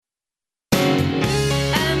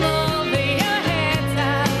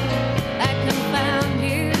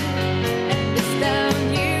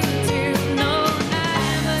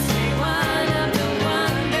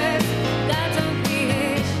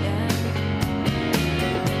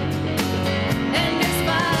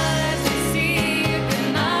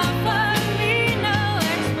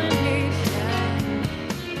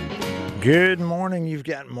Good morning. You've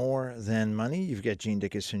got More Than Money. You've got Gene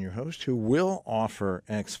Dickinson, your host, who will offer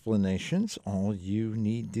explanations. All you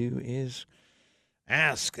need to do is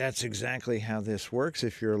ask. That's exactly how this works.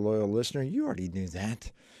 If you're a loyal listener, you already knew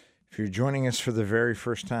that. If you're joining us for the very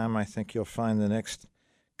first time, I think you'll find the next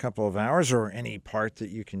couple of hours or any part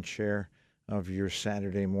that you can share of your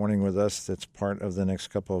Saturday morning with us that's part of the next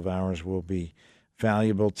couple of hours will be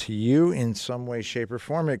valuable to you in some way, shape, or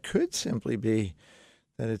form. It could simply be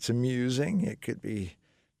that it's amusing. It could be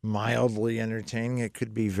mildly entertaining. It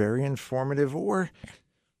could be very informative,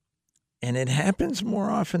 and it happens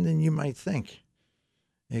more often than you might think,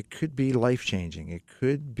 it could be life-changing. It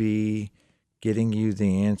could be getting you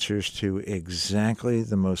the answers to exactly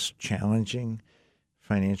the most challenging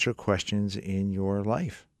financial questions in your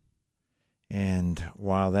life. And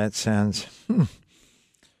while that sounds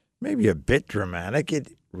maybe a bit dramatic, it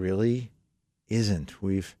really isn't.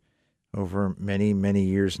 We've over many, many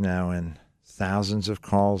years now, and thousands of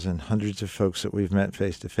calls and hundreds of folks that we've met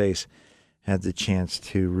face to face had the chance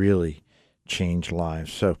to really change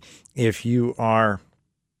lives. So if you are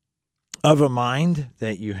of a mind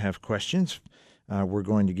that you have questions, we're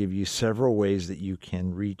going to give you several ways that you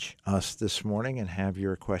can reach us this morning and have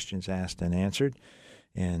your questions asked and answered.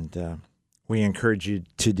 And we encourage you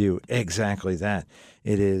to do exactly that.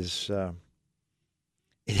 It is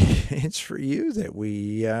it's for you that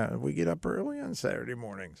we get up early on Saturday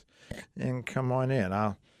mornings and come on in.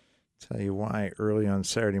 I'll tell you why early on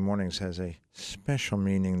Saturday mornings has a special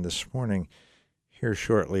meaning this morning here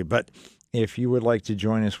shortly. But if you would like to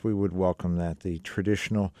join us, we would welcome that. The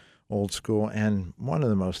traditional, old school, and one of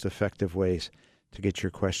the most effective ways to get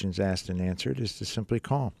your questions asked and answered is to simply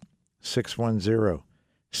call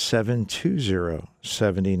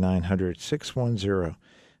 610-720-7900,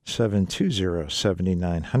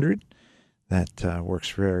 610-720-7900. That works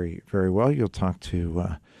very, very well. You'll talk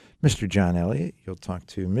to Mr. John Elliott. You'll talk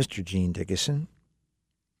to Mr. Gene Dickinson.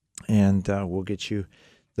 And we'll get you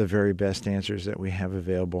the very best answers that we have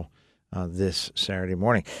available this Saturday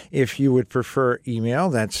morning. If you would prefer email,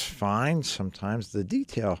 that's fine. Sometimes the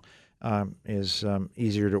detail is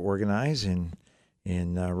easier to organize in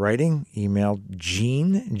writing. Email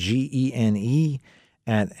Gene, Gene,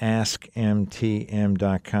 at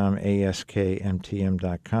askmtm.com,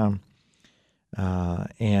 askmtm.com.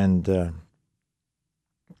 And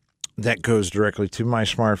that goes directly to my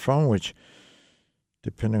smartphone, which,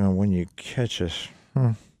 depending on when you catch us,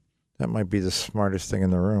 that might be the smartest thing in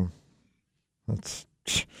the room.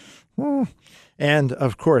 And,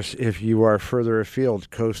 of course, if you are further afield,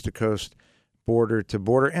 coast to coast, border to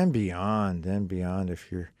border, and beyond,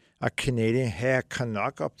 if you're a Canadian, hey, a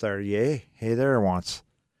Canuck up there, yay, hey there once.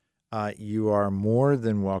 You are more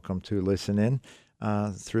than welcome to listen in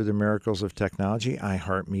through the miracles of technology,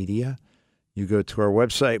 iHeartMedia. You go to our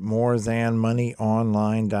website,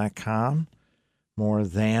 morethanmoneyonline.com,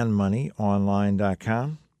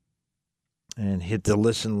 morethanmoneyonline.com, and hit the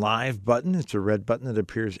Listen Live button. It's a red button that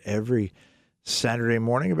appears every Saturday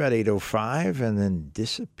morning about 8:05 and then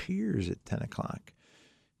disappears at 10 o'clock.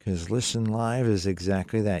 Because Listen Live is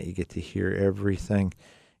exactly that. You get to hear everything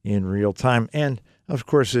in real time. And, of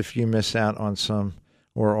course, if you miss out on some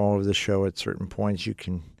or all of the show at certain points, you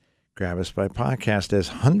can grab us by podcast, as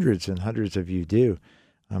hundreds and hundreds of you do.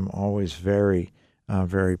 I'm always very,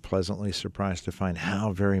 very pleasantly surprised to find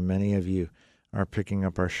how very many of you are picking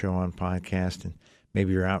up our show on podcast. And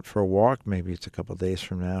maybe you're out for a walk. Maybe it's a couple of days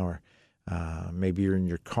from now. Or maybe you're in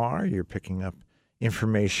your car. You're picking up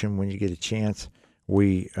information when you get a chance.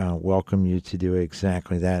 We welcome you to do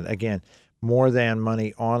exactly that. Again,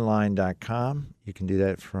 morethanmoneyonline.com. You can do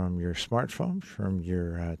that from your smartphone, from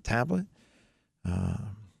your tablet,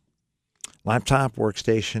 laptop,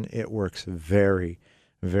 workstation. It works very,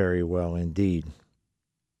 very well indeed.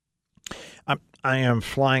 I am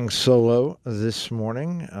flying solo this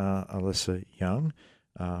morning. Alyssa Young,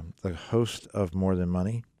 the host of More Than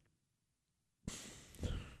Money.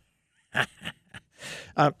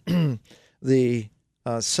 The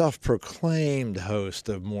self-proclaimed host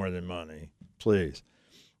of More Than Money, please.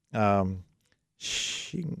 Let's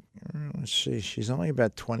see, she's only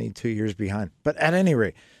about 22 years behind. But at any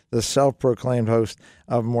rate, the self-proclaimed host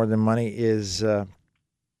of More Than Money is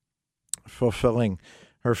fulfilling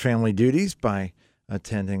her family duties by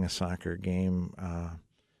attending a soccer game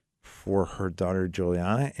for her daughter,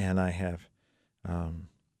 Juliana. And I have,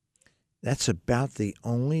 that's about the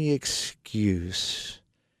only excuse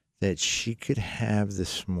that she could have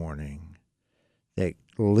this morning that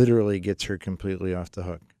literally gets her completely off the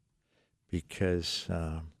hook, because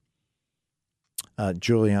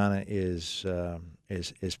Juliana is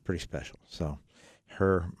pretty special. So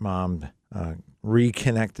her mom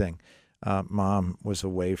reconnecting Mom was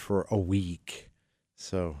away for a week.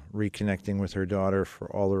 So reconnecting with her daughter for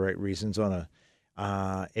all the right reasons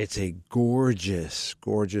it's a gorgeous,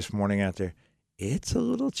 gorgeous morning out there. It's a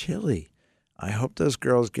little chilly. I hope those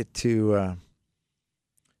girls get to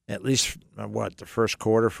at least the first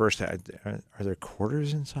quarter, first half. Are there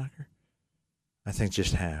quarters in soccer? I think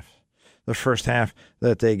just half. The first half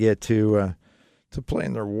that they get to play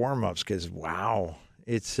in their warm-ups because, wow,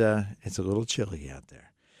 it's a little chilly out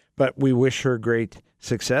there. But we wish her great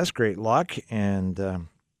success, great luck, and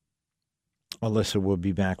Alyssa will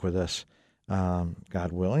be back with us,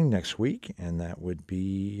 God willing, next week, and that would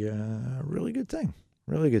be a really good thing.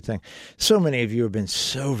 Really good thing. So many of you have been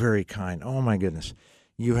so very kind. Oh, my goodness.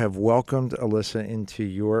 You have welcomed Alyssa into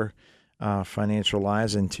your financial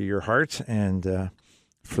lives, into your hearts, and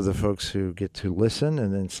for the folks who get to listen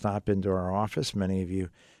and then stop into our office, many of you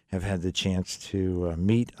have had the chance to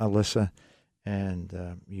meet Alyssa,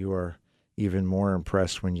 and you are even more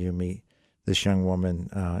impressed when you meet this young woman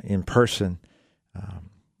in person.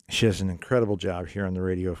 She does an incredible job here on the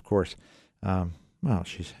radio, of course. Well,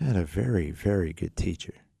 she's had a very, very good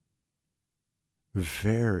teacher.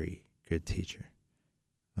 Very good teacher.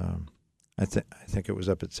 I think it was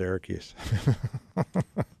up at Syracuse.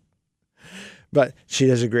 But she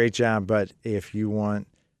does a great job. But if you want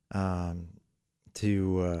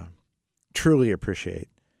to truly appreciate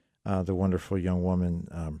the wonderful young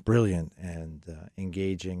woman, brilliant and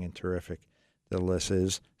engaging and terrific that Alyssa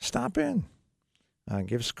is, stop in.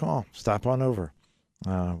 Give us a call. Stop on over.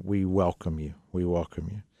 We welcome you. We welcome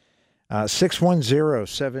you.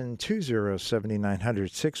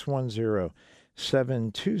 610-720-7900.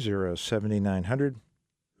 610-720-7900.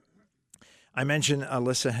 I mentioned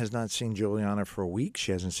Alyssa has not seen Juliana for a week.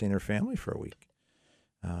 She hasn't seen her family for a week.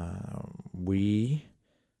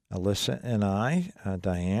 Alyssa and I,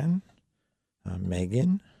 Diane,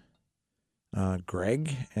 Megan,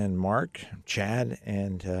 Greg and Mark, Chad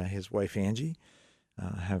and his wife Angie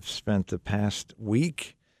have spent the past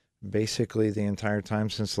week, basically the entire time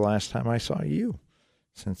since the last time I saw you,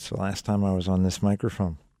 since the last time I was on this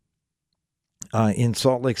microphone, in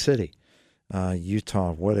Salt Lake City,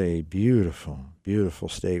 Utah. What a beautiful, beautiful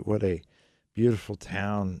state. What a beautiful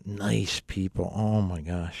town. Nice people. Oh, my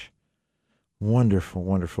gosh. Wonderful,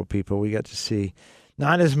 wonderful people. We got to see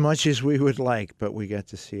not as much as we would like, but we got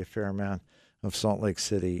to see a fair amount of Salt Lake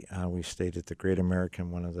City. We stayed at the Great American,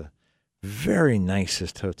 one of the very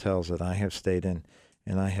nicest hotels that I have stayed in,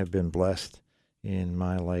 and I have been blessed in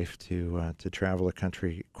my life to travel the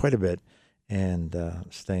country quite a bit and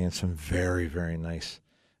stay in some very, very nice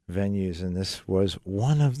venues. And this was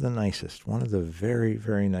one of the nicest, one of the very,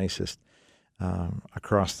 very nicest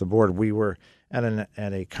across the board. We were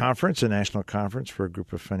at a conference, a national conference for a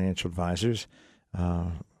group of financial advisors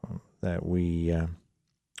that we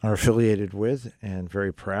are affiliated with and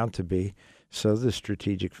very proud to be. So the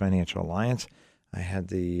Strategic Financial Alliance. I had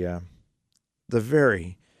the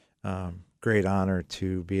very great honor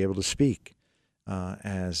to be able to speak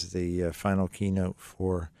as the final keynote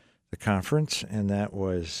for the conference, and that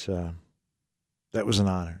was an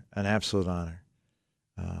honor, an absolute honor.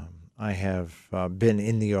 I have been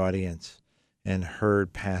in the audience and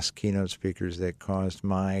heard past keynote speakers that caused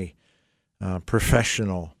my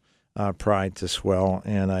professional pride to swell,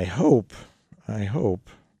 and I hope I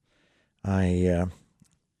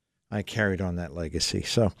carried on that legacy.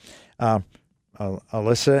 So,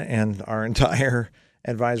 Alyssa and our entire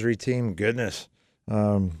advisory team, goodness,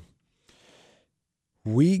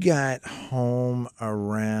 we got home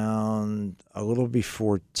around a little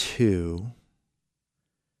before 2,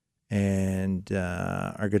 and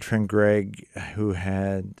our good friend Greg, who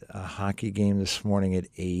had a hockey game this morning at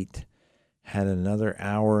 8, had another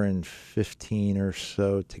hour and 15 or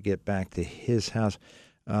so to get back to his house.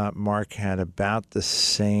 Mark had about the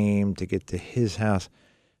same to get to his house.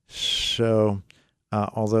 So,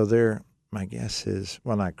 although my guess is,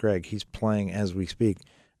 well, not Greg, he's playing as we speak,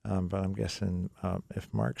 but I'm guessing if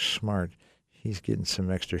Mark's smart, he's getting some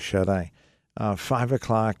extra shut-eye. 5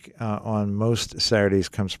 o'clock on most Saturdays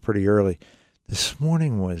comes pretty early. This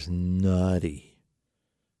morning was nutty.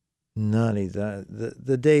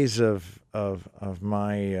 The days of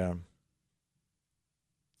my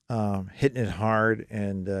hitting it hard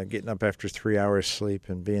and getting up after 3 hours sleep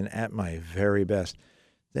and being at my very best,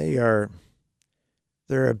 they're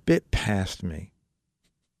a bit past me.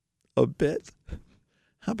 A bit?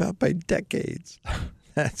 How about by decades?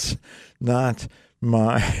 That's not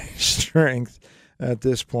my strength at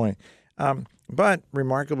this point. But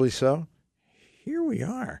remarkably so, here we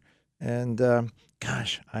are. And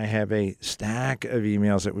gosh, I have a stack of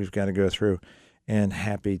emails that we've got to go through. and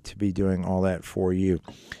happy to be doing all that for you.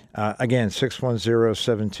 Again,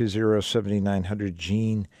 610-720-7900,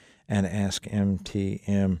 Gene at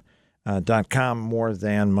AskMTM.com,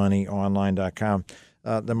 morethanmoneyonline.com.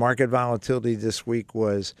 The market volatility this week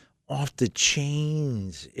was off the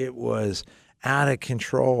chains. It was out of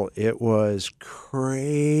control. It was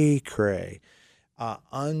cray-cray,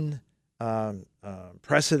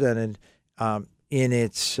 unprecedented in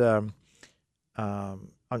its not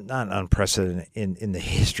unprecedented in the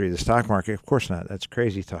history of the stock market. Of course not. That's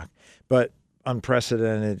crazy talk. But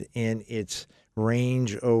unprecedented in its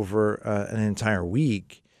range over an entire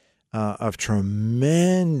week of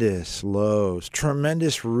tremendous lows,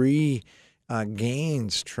 tremendous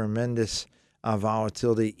gains, tremendous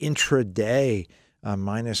volatility intraday,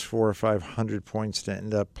 minus 400 or 500 points to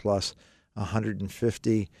end up plus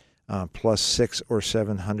 150, plus 600 or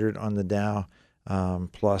 700 on the Dow,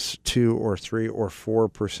 plus 2 or 3 or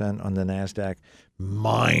 4% on the NASDAQ,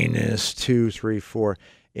 minus 2, 3, 4.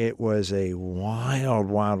 It was a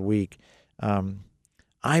wild week.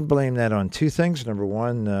 I blame that on two things. Number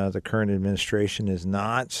one, the current administration is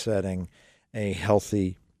not setting a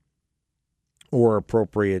healthy or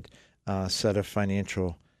appropriate set of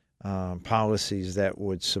financial policies that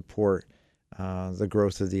would support the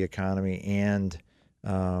growth of the economy and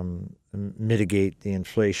mitigate the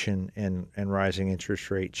inflation and rising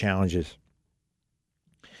interest rate challenges.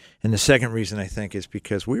 And the second reason, I think, is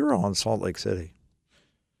because we were all in Salt Lake City.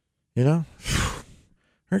 We're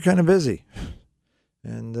kind of busy.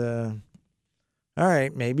 And, all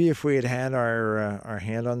right, maybe if we had our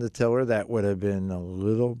hand on the tiller, that would have been a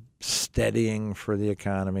little steadying for the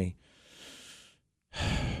economy.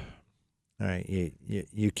 All right,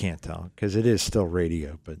 you can't tell because it is still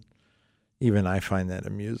radio, but even I find that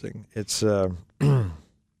amusing. It's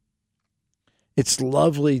it's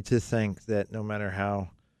lovely to think that no matter how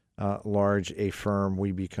large a firm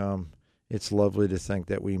we become, it's lovely to think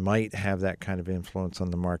that we might have that kind of influence on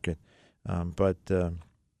the market. But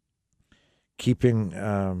keeping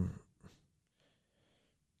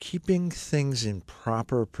things in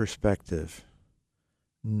proper perspective,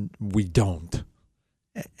 we don't.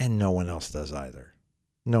 And no one else does either.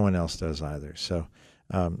 So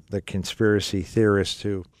the conspiracy theorists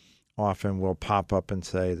who often will pop up and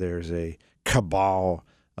say there's a cabal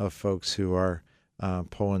of folks who are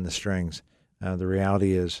pulling the strings. The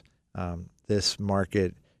reality is this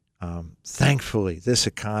market, thankfully, this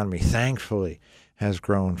economy, thankfully, has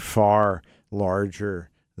grown far larger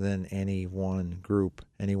than any one group,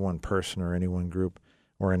 any one person or any one group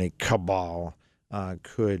or any cabal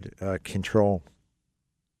could control.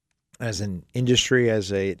 As an industry,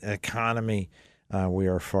 as an economy, we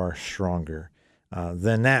are far stronger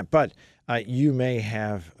than that. But you may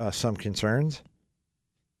have some concerns.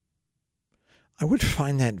 I would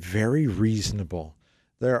find that very reasonable.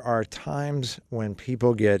 There are times when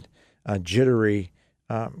people get jittery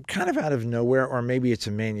kind of out of nowhere, or maybe it's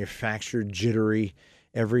a manufactured jittery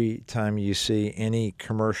every time you see any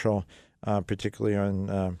commercial, particularly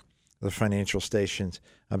on the financial stations,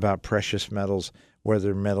 about precious metals,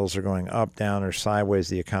 whether metals are going up, down, or sideways,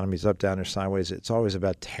 the economy's up, down, or sideways. It's always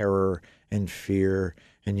about terror and fear.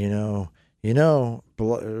 And a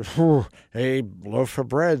loaf of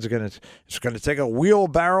bread's it's gonna take a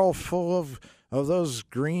wheelbarrow full of those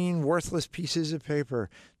green, worthless pieces of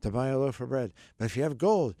paper to buy a loaf of bread. But if you have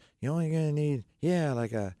gold, you're only gonna need,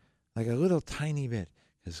 like a little tiny bit,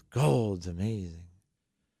 because gold's amazing.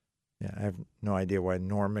 Yeah, I have no idea why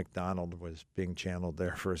Norm Macdonald was being channeled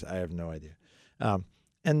there first. I have no idea. And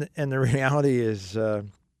the reality is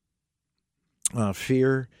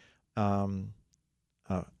fear,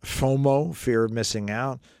 FOMO, fear of missing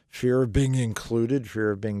out, fear of being included, fear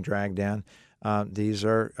of being dragged down. These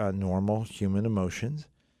are normal human emotions,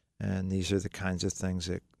 and these are the kinds of things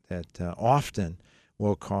that often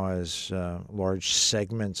will cause large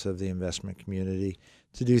segments of the investment community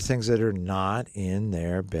to do things that are not in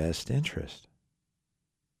their best interest.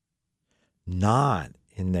 Not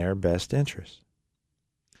in their best interest.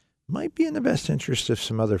 Might be in the best interest of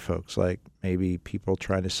some other folks, like maybe people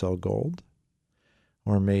trying to sell gold,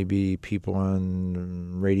 or maybe people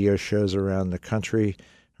on radio shows around the country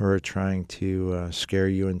who are trying to scare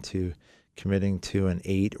you into committing to an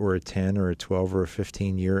 8 or a 10 or a 12 or a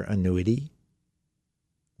 15-year annuity,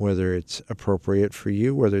 whether it's appropriate for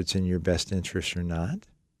you, whether it's in your best interest or not.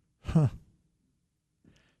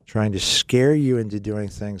 Trying to scare you into doing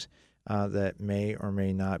things that may or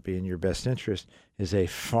may not be in your best interest is a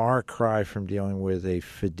far cry from dealing with a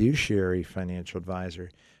fiduciary financial advisor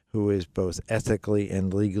who is both ethically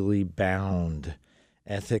and legally bound,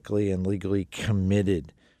 ethically and legally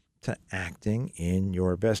committed to acting in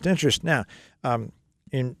your best interest. Now,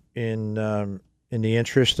 in the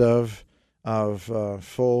interest of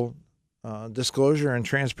full disclosure and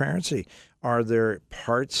transparency, are there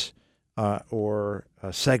parts or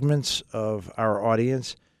segments of our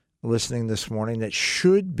audience listening this morning that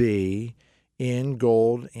should be in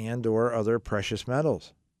gold and or other precious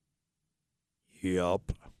metals?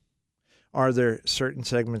 Yup. Are there certain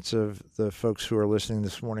segments of the folks who are listening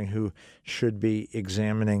this morning who should be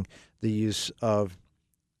examining the use of,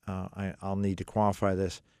 I'll need to qualify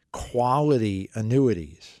this, quality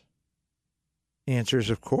annuities? Answers,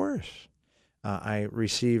 of course. I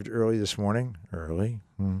received early this morning,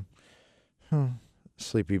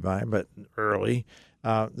 sleepy by, but early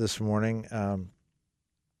this morning,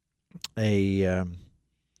 a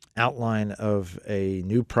outline of a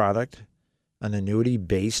new product, an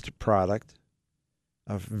annuity-based product,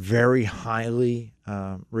 a very highly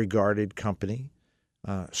regarded company,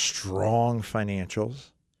 strong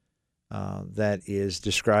financials, that is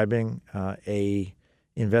describing a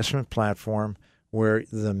investment platform where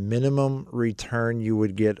the minimum return you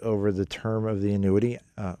would get over the term of the annuity,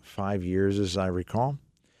 5 years as I recall,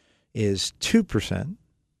 is 2%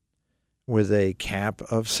 with a cap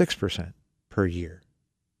of 6% per year.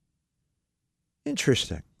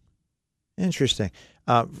 Interesting.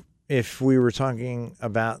 If we were talking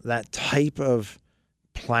about that type of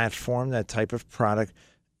platform, that type of product,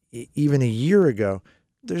 even a year ago,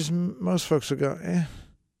 most folks would go,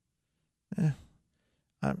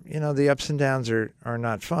 the ups and downs are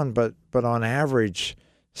not fun, but on average,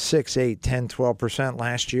 6, 8, 10, 12%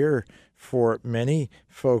 last year for many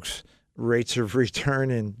folks, rates of return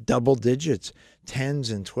in double digits,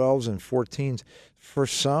 10s and 12s and 14s, for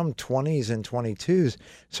some 20s and 22s.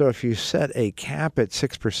 So if you set a cap at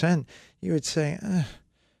 6%, you would say,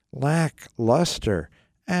 lackluster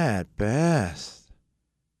at best.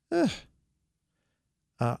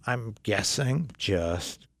 I'm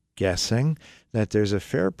just guessing that there's a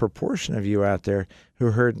fair proportion of you out there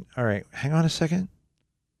who heard, all right, hang on a second.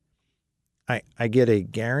 I get a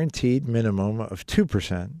guaranteed minimum of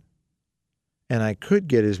 2%, and I could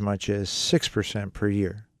get as much as 6% per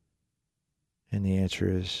year. And the answer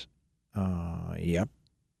is, yep.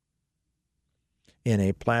 In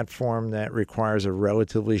a platform that requires a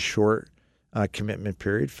relatively short commitment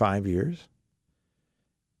period, 5 years.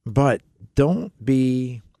 But don't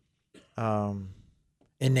be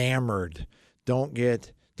enamored. Don't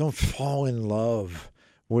fall in love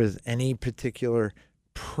with any particular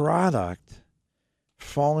product.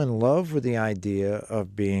 Fall in love with the idea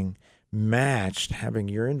of being matched, having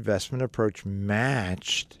your investment approach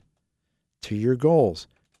matched to your goals.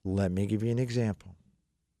 Let me give you an example.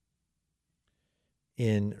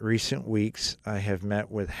 In recent weeks, I have met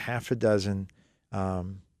with half a dozen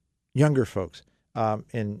younger folks.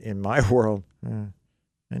 In my world,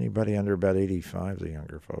 anybody under about 85 is a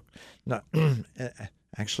younger folk. No,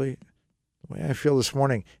 actually, the way I feel this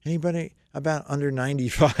morning, anybody about under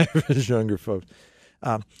 95 is younger folks.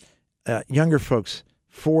 Younger folks,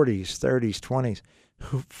 40s, 30s, 20s,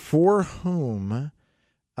 for whom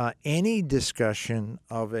any discussion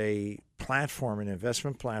of a platform, an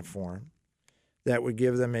investment platform, that would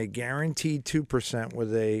give them a guaranteed 2%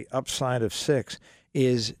 with a upside of 6%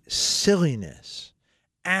 is silliness,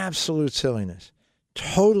 absolute silliness,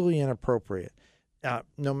 totally inappropriate.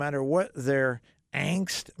 No matter what their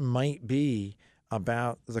angst might be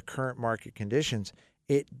about the current market conditions,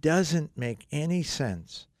 it doesn't make any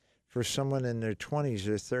sense for someone in their 20s,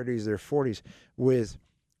 their 30s, their 40s with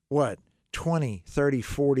 20, 30,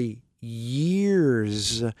 40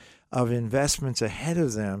 years of investments ahead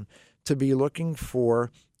of them to be looking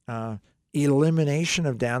for elimination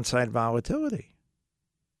of downside volatility.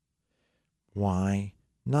 Why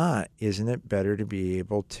not? Isn't it better to be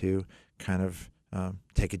able to kind of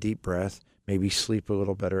take a deep breath, maybe sleep a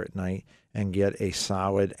little better at night, and get a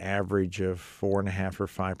solid average of 4.5% or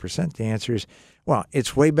 5%? The answer is, well,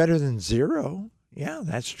 it's way better than zero. Yeah,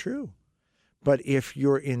 that's true. But if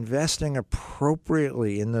you're investing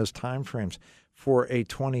appropriately in those time frames for a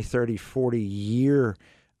 20, 30, 40 year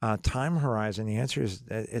time horizon, the answer is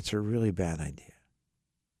that it's a really bad idea.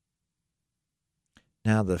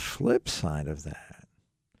 Now, the flip side of that,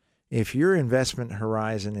 if your investment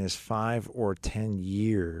horizon is 5 or 10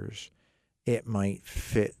 years, it might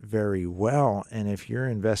fit very well. And if your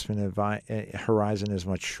investment horizon is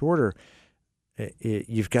much shorter,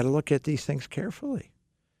 you've got to look at these things carefully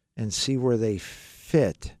and see where they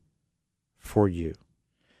fit for you.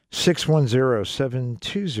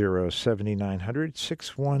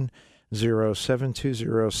 610-720-7900,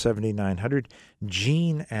 610-720-7900,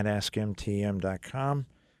 Gene at AskMTM.com.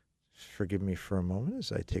 Forgive me for a moment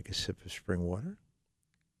as I take a sip of spring water.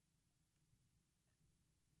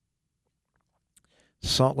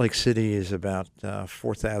 Salt Lake City is about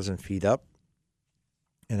 4,000 feet up.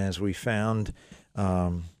 And as we found,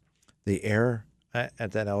 the air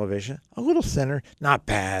at that elevation, a little thinner, not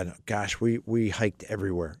bad. Gosh, we hiked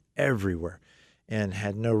everywhere, and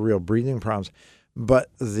had no real breathing problems. But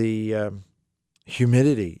the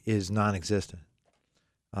humidity is non-existent.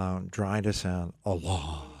 Dry to sound a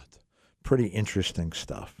lot. Pretty interesting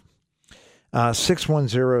stuff.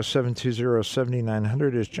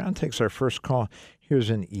 610-720-7900 as John takes our first call. Here's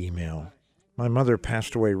an email. My mother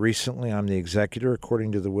passed away recently. I'm the executor.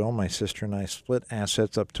 According to the will, my sister and I split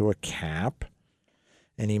assets up to a cap.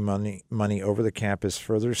 Any money over the cap is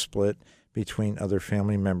further split between other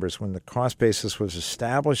family members. When the cost basis was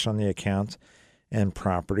established on the accounts and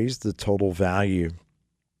properties, the total value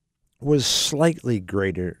was slightly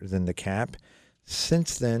greater than the cap.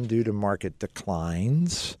 Since then, due to market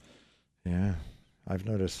declines, I've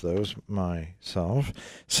noticed those myself.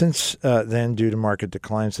 Since then, due to market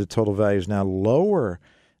declines, the total value is now lower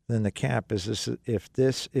than the cap. If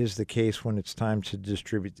this is the case when it's time to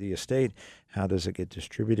distribute the estate, how does it get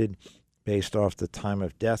distributed? Based off the time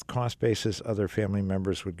of death cost basis, other family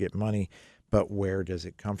members would get money, but where does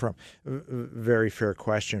it come from? Very fair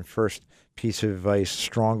question. First piece of advice,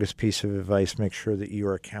 strongest piece of advice, make sure that you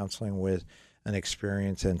are counseling with an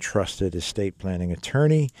experienced and trusted estate planning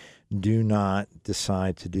attorney. Do not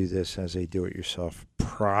decide to do this as a do-it-yourself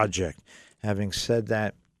project. Having said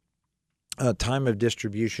that, time of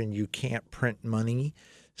distribution, you can't print money.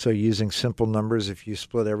 So using simple numbers, if you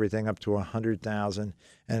split everything up to $100,000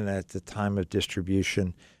 and at the time of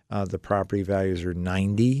distribution, the property values are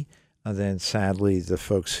 $90,000, then sadly the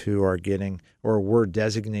folks who are getting or were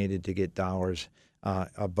designated to get dollars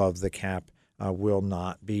above the cap will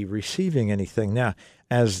not be receiving anything. Now,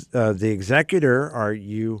 as the executor, are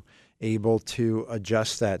you able to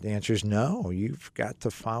adjust that? The answer is no. You've got to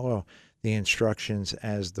follow the instructions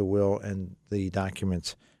as the will and the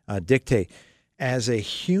documents dictate. As a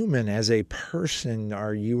human, as a person,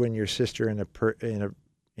 are you and your sister in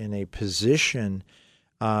a position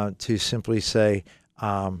to simply say,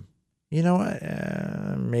 you know what,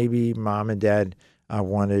 maybe mom and dad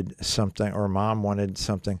wanted something, or mom wanted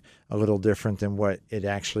something a little different than what it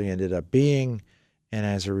actually ended up being, and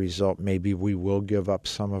as a result, maybe we will give up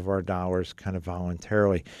some of our dollars kind of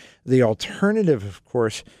voluntarily. The alternative, of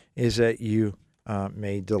course, is that you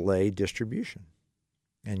may delay distribution,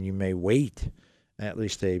 and you may wait at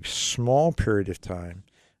least a small period of time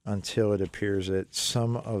until it appears that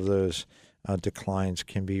some of those declines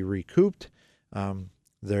can be recouped.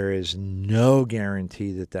 There is no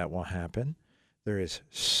guarantee that that will happen. There is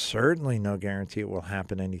certainly no guarantee it will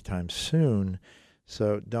happen anytime soon.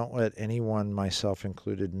 So don't let anyone, myself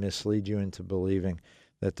included, mislead you into believing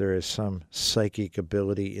that there is some psychic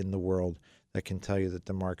ability in the world that can tell you that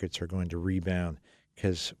the markets are going to rebound,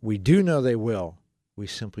 because we do know they will. We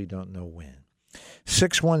simply don't know when.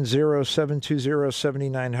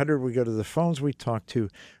 610-720-7900. We go to the phones. We talk to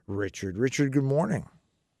Richard. Richard, good morning.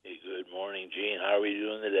 Hey, good morning, Gene. How are we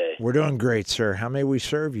doing today? We're doing great, sir. How may we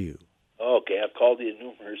serve you? Okay, I've called you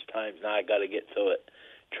numerous times. Now I got to get to it.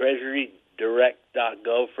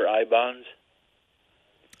 TreasuryDirect.gov for I-bonds?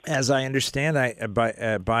 As I understand,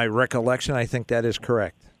 by recollection, I think that is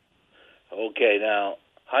correct. Okay, now,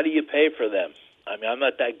 how do you pay for them? I mean, I'm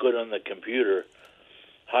not that good on the computer.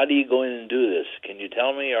 How do you go in and do this? Can you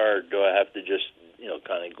tell me, or do I have to just,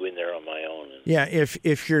 kind of go in there on my own? Yeah,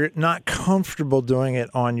 if you're not comfortable doing it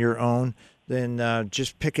on your own, then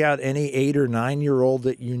just pick out any 8 or 9-year-old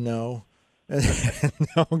that you know.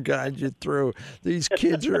 Oh, God, you're through. These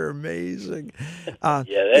kids are amazing. Yeah,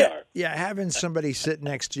 they are. Yeah, having somebody sit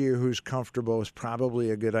next to you who's comfortable is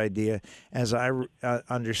probably a good idea. As I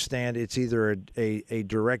understand, it's either a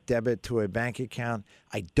direct debit to a bank account.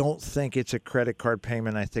 I don't think it's a credit card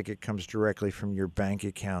payment. I think it comes directly from your bank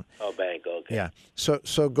account. Oh, bank, okay. Yeah.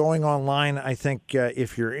 So going online, I think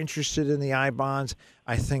if you're interested in the I-bonds,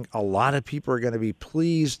 I think a lot of people are going to be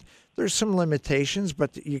pleased. There's some limitations,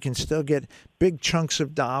 but you can still get big chunks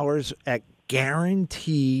of dollars at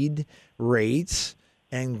guaranteed rates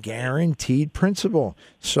and guaranteed principal.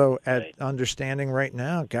 So at understanding right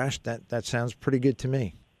now, gosh, that sounds pretty good to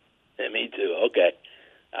me. Yeah, me too. Okay.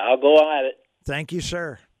 I'll go at it. Thank you,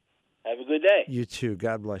 sir. Have a good day. You too.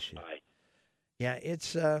 God bless you. Bye. Yeah,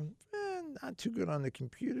 it's not too good on the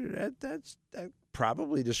computer. That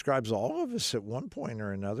probably describes all of us at one point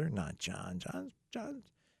or another. Not John. John,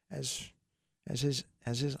 as his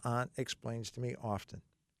aunt explains to me often,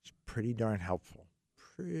 it's pretty darn helpful.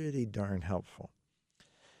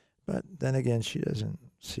 But then again, she doesn't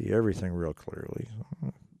see everything real clearly.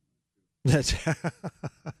 That's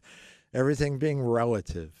everything being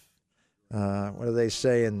relative. What do they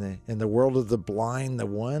say in the world of the blind? The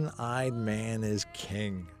one-eyed man is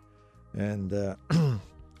king. And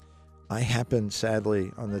I happen,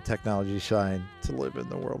 sadly, on the technology side, to live in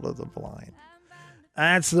the world of the blind.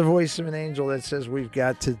 That's the voice of an angel that says we've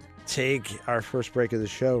got to take our first break of the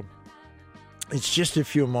show. It's just a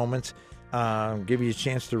few moments. Give you a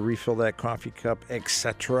chance to refill that coffee cup,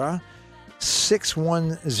 etc.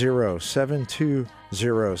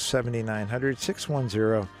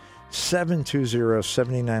 610-720-7900.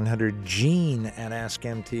 610-720-7900. Gene at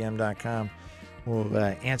AskMTM.com. We'll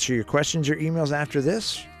answer your questions, your emails after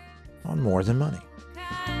this on More Than Money.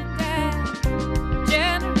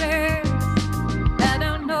 I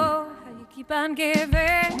don't know how you keep on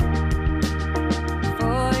giving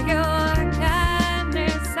for your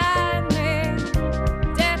kindness. I made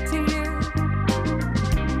debt to you,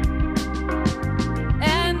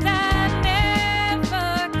 and I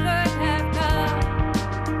never could have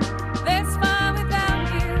come this far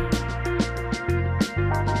without you.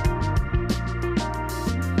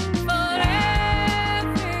 For everything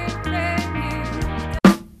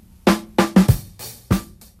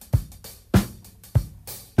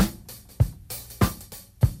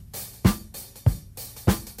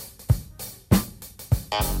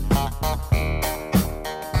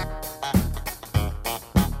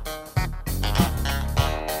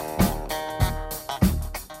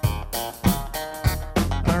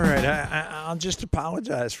I'll just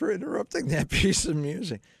apologize for interrupting that piece of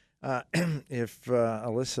music. If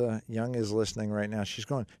Alyssa Young is listening right now, she's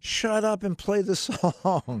going, shut up and play the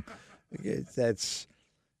song. That's,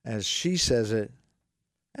 as she says it,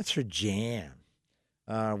 that's her jam.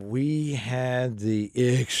 We had the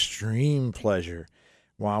extreme pleasure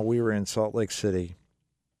while we were in Salt Lake City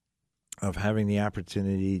of having the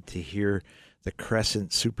opportunity to hear the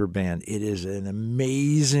Crescent Super Band. It is an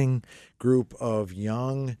amazing group of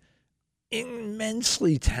young,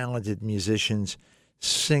 immensely talented musicians,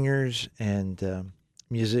 singers, and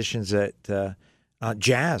musicians that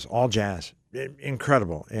jazz, all jazz,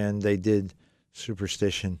 incredible. And they did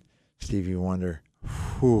Superstition, Stevie Wonder,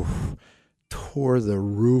 tore the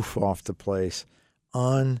roof off the place,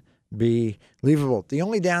 unbelievable. The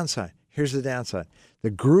only downside, here's the downside: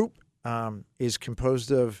 the group is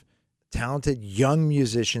composed of talented young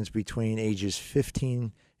musicians between ages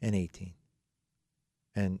 15 and 18.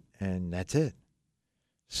 And that's it.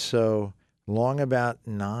 So long about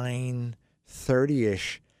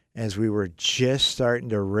 9:30-ish, as we were just starting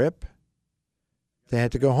to rip, they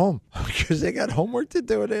had to go home because they got homework to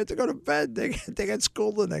do and they had to go to bed. They got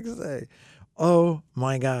school the next day. Oh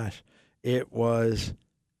my gosh. It was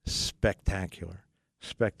spectacular.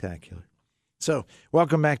 Spectacular. So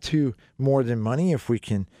welcome back to More Than Money. If we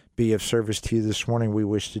can be of service to you this morning, we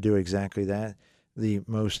wish to do exactly that. The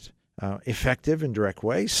most effective and direct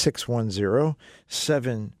way,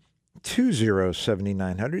 610-720-7900,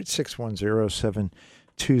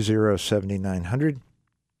 610-720-7900.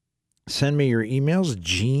 Send me your emails,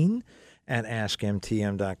 Gene at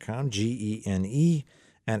AskMTM.com, Gene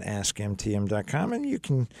at AskMTM.com. And you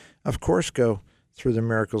can, of course, go through the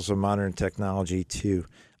miracles of modern technology to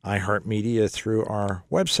iHeartMedia through our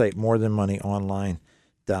website,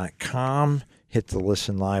 morethanmoneyonline.com. Hit the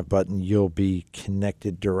Listen Live button. You'll be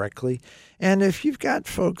connected directly. And if you've got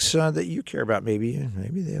folks that you care about, maybe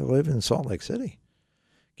they live in Salt Lake City,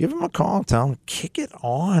 give them a call. Tell them, kick it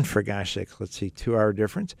on, for gosh sakes. Let's see, 2-hour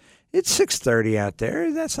difference. It's 6:30 out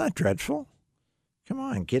there. That's not dreadful. Come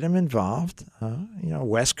on, get them involved.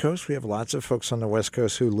 West Coast, we have lots of folks on the West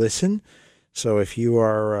Coast who listen. So if you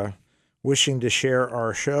are wishing to share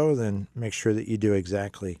our show, then make sure that you do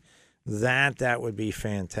exactly that. That would be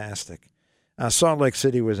fantastic. Salt Lake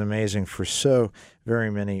City was amazing for so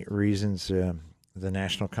very many reasons. The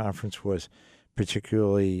national conference was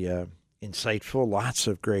particularly insightful. Lots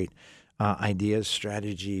of great ideas,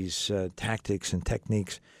 strategies, tactics, and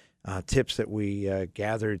techniques, tips that we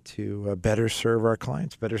gathered to better serve our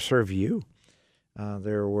clients, better serve you.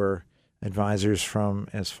 There were advisors from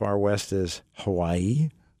as far west as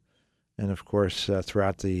Hawaii, and of course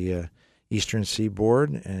throughout the Eastern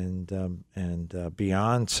Seaboard and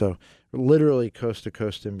beyond. So literally coast to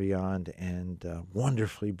coast and beyond, and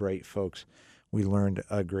wonderfully bright folks. We learned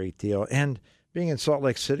a great deal. And being in Salt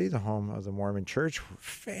Lake City, the home of the Mormon Church,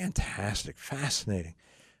 fantastic, fascinating.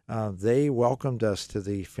 They welcomed us to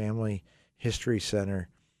the Family History Center.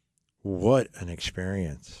 What an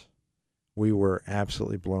experience. We were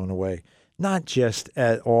absolutely blown away, not just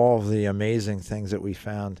at all the amazing things that we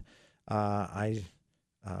found.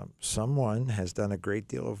 Someone has done a great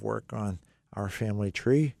deal of work on our family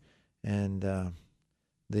tree, and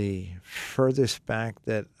the furthest back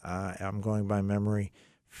that I'm going by memory,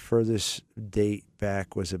 furthest date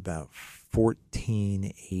back was about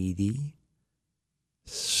 1480.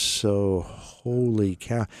 So, holy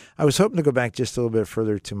cow. I was hoping to go back just a little bit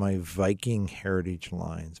further to my Viking heritage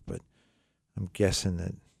lines, but I'm guessing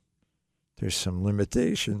that there's some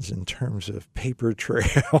limitations in terms of paper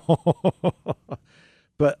trail.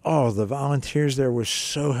 But, the volunteers there were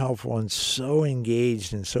so helpful and so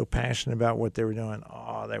engaged and so passionate about what they were doing.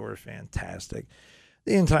 Oh, they were fantastic.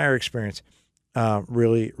 The entire experience,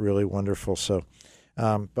 really, really wonderful. So,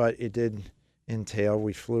 but it did entail,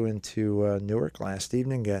 we flew into Newark last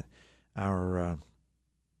evening, got our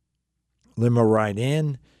limo ride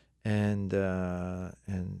in, and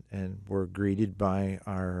were greeted by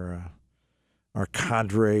our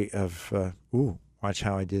cadre of, watch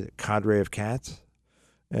how I did it, cadre of cats.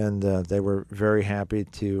 And they were very happy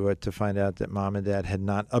to find out that Mom and Dad had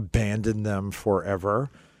not abandoned them forever.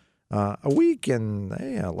 A week in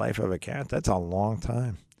the life of a cat, that's a long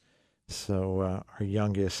time. So our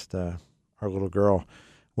youngest, our little girl,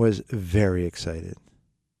 was very excited.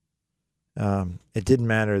 It didn't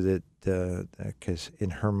matter that, because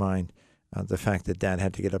in her mind, the fact that Dad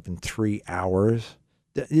had to get up in 3 hours,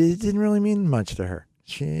 it didn't really mean much to her.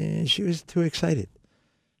 She was too excited.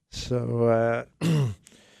 So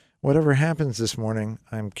whatever happens this morning,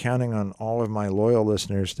 I'm counting on all of my loyal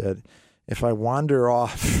listeners that if I wander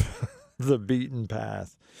off the beaten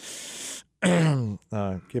path,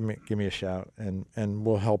 give me a shout, and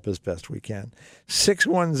we'll help as best we can.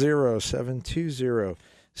 610-720-7900.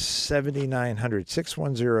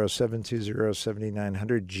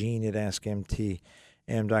 610-720-7900. Gene at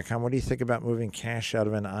AskMTM.com. What do you think about moving cash out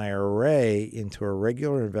of an IRA into a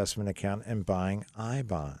regular investment account and buying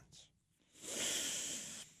I-bonds?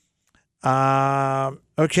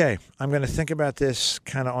 Okay, I'm going to think about this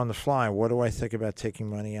kind of on the fly. What do I think about taking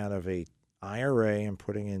money out of a IRA and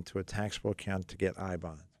putting it into a taxable account to get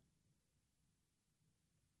I-bonds?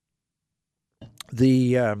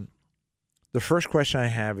 The first question I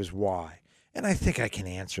have is why? And I think I can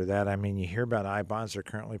answer that. I mean, you hear about I-bonds. They're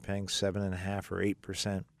currently paying 7.5% or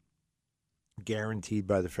 8% guaranteed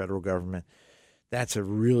by the federal government. That's a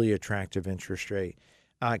really attractive interest rate.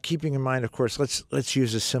 Keeping in mind, of course, let's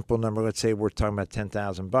use a simple number. Let's say we're talking about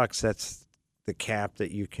 $10,000. That's the cap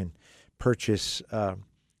that you can purchase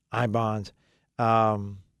I-bonds.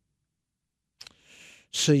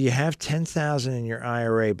 So you have $10,000 in your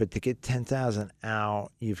IRA, but to get $10,000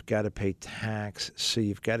 out, you've got to pay tax. So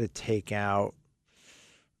you've got to take out,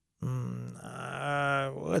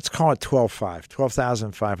 let's call it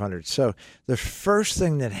 $12,500. So the first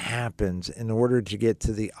thing that happens in order to get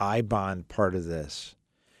to the I-bond part of this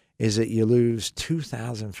is that you lose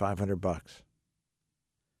 $2,500.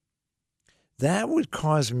 That would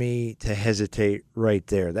cause me to hesitate right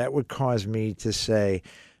there. That would cause me to say,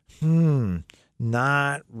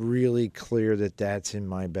 not really clear that that's in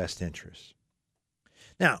my best interest.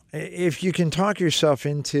 Now, if you can talk yourself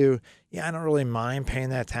into, I don't really mind paying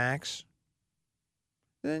that tax,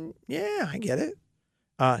 then I get it.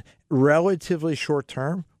 Relatively short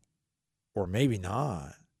term, or maybe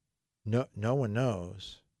not. No one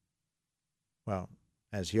knows. Well,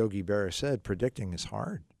 as Yogi Berra said, predicting is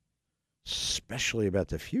hard, especially about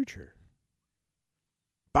the future.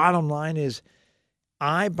 Bottom line is,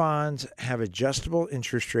 I-bonds have adjustable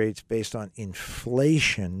interest rates based on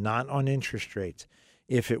inflation, not on interest rates.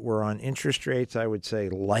 If it were on interest rates, I would say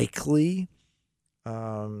likely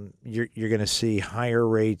you're going to see higher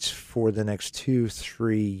rates for the next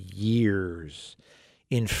 2-3 years.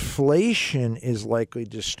 Inflation is likely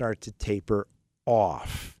to start to taper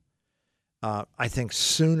off. I think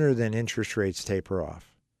sooner than interest rates taper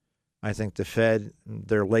off. I think the Fed,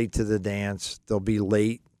 they're late to the dance. They'll be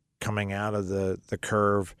late coming out of the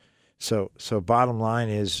curve. So bottom line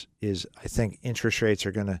is I think interest rates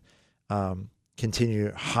are going to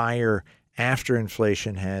continue higher after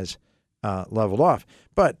inflation has leveled off.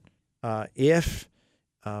 But if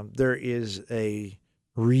there is a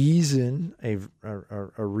reason, a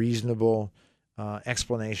reasonable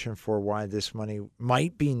explanation for why this money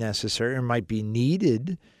might be necessary or might be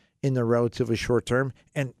needed in the relatively short term,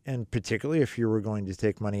 and particularly if you were going to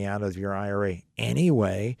take money out of your IRA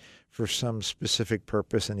anyway for some specific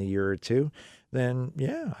purpose in a year or two, then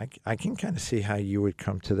I can kind of see how you would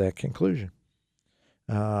come to that conclusion.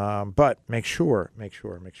 But make sure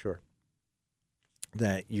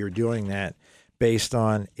that you're doing that based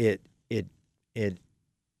on it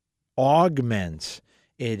augments.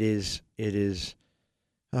 It is,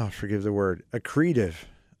 forgive the word, accretive.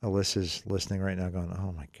 Alyssa's listening right now going,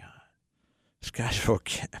 oh my God, this guy's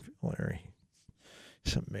vocabulary,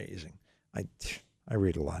 It's amazing. I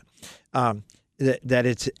read a lot. That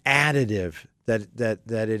it's additive,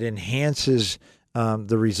 that it enhances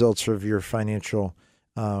the results of your financial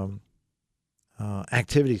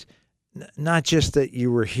activities. Not just that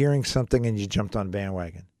you were hearing something and you jumped on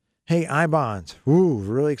bandwagon. Hey, I-bonds. Ooh,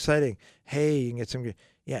 really exciting. Hey, you can get some.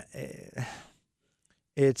 Yeah,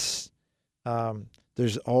 it's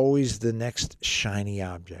there's always the next shiny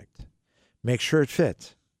object. Make sure it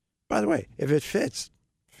fits. By the way, if it fits,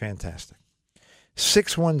 fantastic.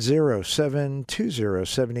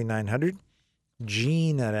 610-720-7900.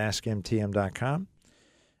 Gene at AskMTM.com.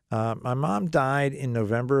 My mom died in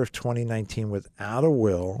November of 2019 without a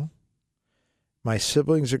will. My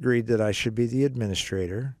siblings agreed that I should be the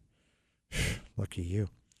administrator. Lucky you.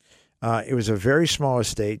 It was a very small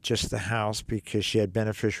estate, just the house, because she had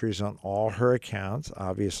beneficiaries on all her accounts.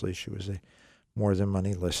 Obviously, she was a more than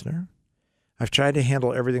money listener. I've tried to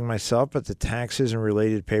handle everything myself, but the taxes and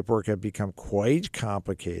related paperwork have become quite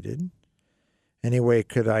complicated. Anyway,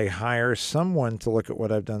 could I hire someone to look at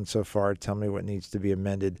what I've done so far, tell me what needs to be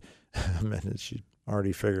amended? Amended, she's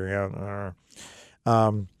already figuring out.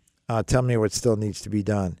 Tell me what still needs to be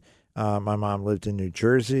done. My mom lived in New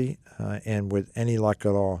Jersey, and with any luck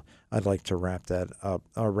at all, I'd like to wrap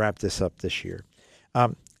this up this year.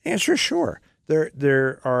 Answer, sure.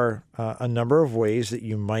 There are a number of ways that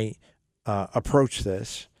you might approach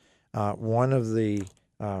this. One of the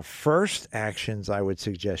first actions I would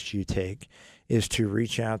suggest you take is to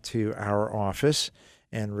reach out to our office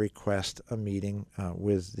and request a meeting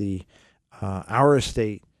with our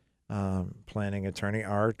estate planning attorney,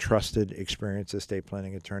 our trusted, experienced estate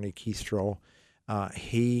planning attorney, Keith Stroll.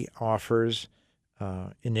 He offers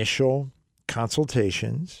initial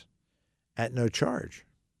consultations at no charge.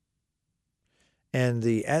 And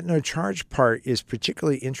the at no charge part is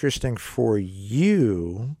particularly interesting for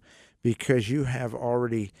you because you have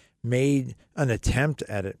already made an attempt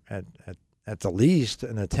at it, at the least,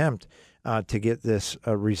 an attempt to get this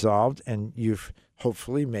resolved, and you've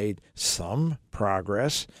hopefully made some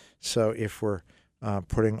progress. So if we're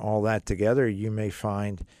putting all that together, you may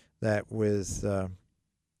find that with an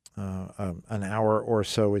hour or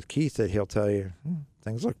so with Keith that he'll tell you,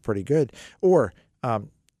 things look pretty good. Or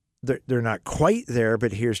they're not quite there,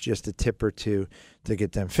 but here's just a tip or two to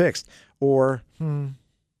get them fixed. Or in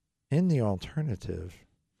the alternative,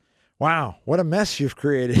 wow, what a mess you've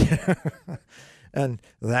created. And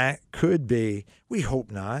that could be, we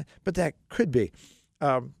hope not, but that could be.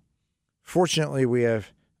 Fortunately, we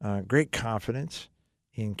have great confidence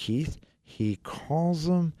in Keith. He calls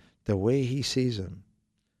them the way he sees them.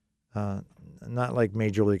 Not like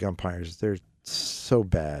Major League umpires. They're so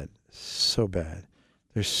bad, so bad.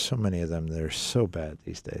 There's so many of them that are so bad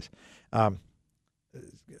these days.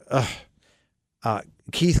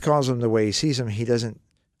 Keith calls them the way he sees them. He doesn't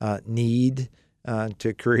need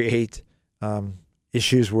to create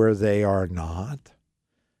issues where they are not.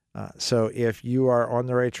 So if you are on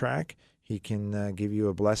the right track, he can give you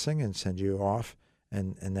a blessing and send you off,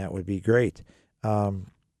 and that would be great.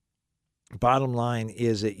 Bottom line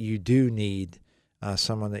is that you do need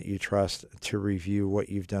someone that you trust to review what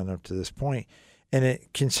you've done up to this point. And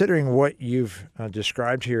considering what you've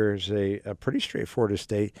described here is a pretty straightforward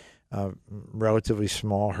estate, relatively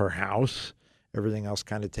small, her house, everything else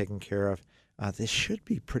kind of taken care of, this should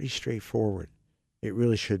be pretty straightforward. It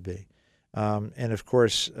really should be. And of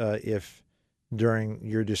course, if during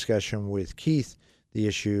your discussion with Keith, the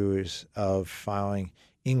issue is of filing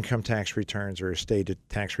income tax returns or estate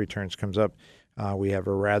tax returns comes up, we have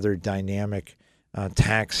a rather dynamic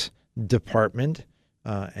tax department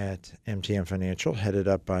at MTM Financial, headed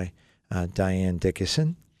up by Diane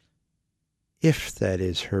Dickinson, if that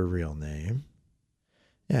is her real name.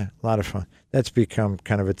 Yeah, a lot of fun. That's become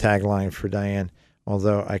kind of a tagline for Diane,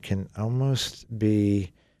 although I can almost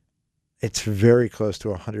be, it's very close to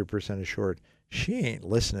 100% assured she ain't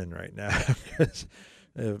listening right now because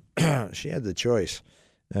she had the choice,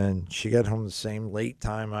 and she got home the same late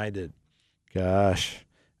time I did. Gosh,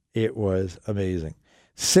 it was amazing.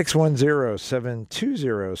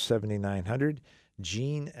 610-720-7900,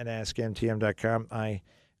 Gene at AskMTM.com. I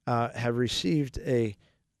have received a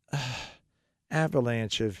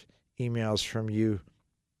avalanche of emails from you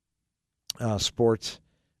sports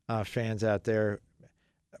fans out there.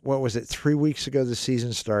 What was it? 3 weeks ago, the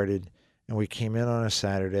season started, and we came in on a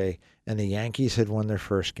Saturday, and the Yankees had won their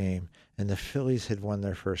first game, and the Phillies had won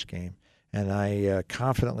their first game. And I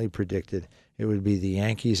confidently predicted it would be the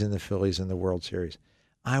Yankees and the Phillies in the World Series.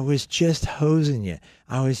 I was just hosing you.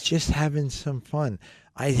 I was just having some fun.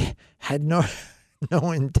 I had no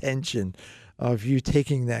intention of you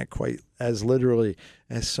taking that quite as literally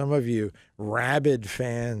as some of you rabid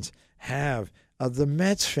fans have. The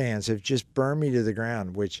Mets fans have just burned me to the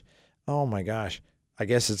ground, which, oh my gosh, I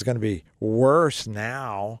guess it's going to be worse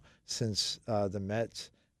now since the Mets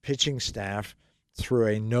pitching staff threw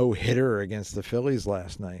a no-hitter against the Phillies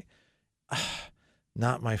last night.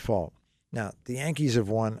 Not my fault. Now, the Yankees have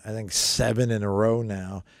won, I think, 7 in a row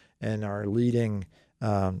now and are leading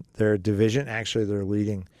their division. Actually, they're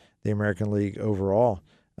leading the American League overall.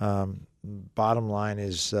 Bottom line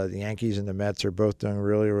is the Yankees and the Mets are both doing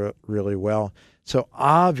really, really well. So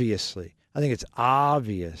obviously, I think it's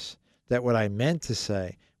obvious that what I meant to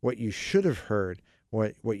say, what you should have heard,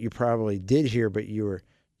 what you probably did hear, but you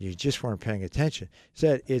just weren't paying attention, is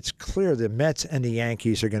that it's clear the Mets and the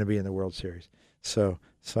Yankees are going to be in the World Series. So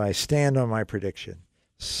I stand on my prediction.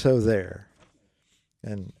 So there.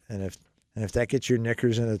 And if that gets your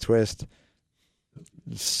knickers in a twist,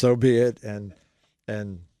 so be it. And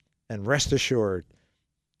rest assured,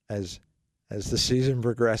 as the season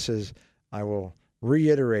progresses, I will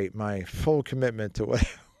reiterate my full commitment to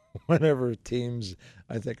whatever teams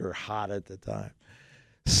I think are hot at the time.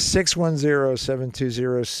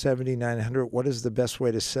 610-720-7900. What is the best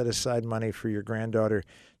way to set aside money for your granddaughter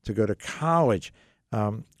to go to college?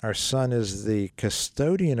 Our son is the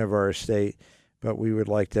custodian of our estate, but we would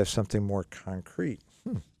like to have something more concrete.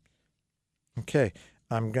 Okay,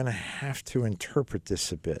 I'm going to have to interpret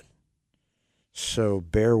this a bit, so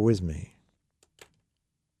bear with me.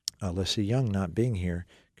 Alyssa Young not being here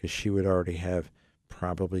because she would already have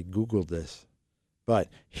probably Googled this. But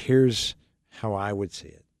here's how I would see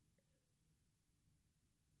it.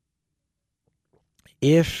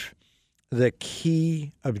 If the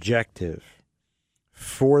key objective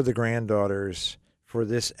for the granddaughters, for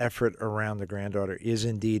this effort around the granddaughter, is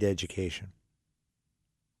indeed education,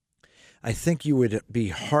 I think you would be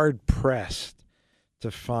hard-pressed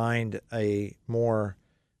to find a more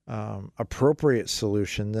appropriate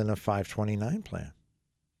solution than a 529 plan.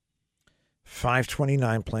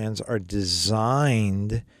 529 plans are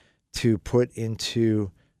designed to put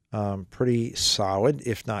into pretty solid,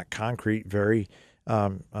 if not concrete, very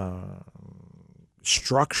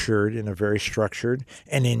structured, in a very structured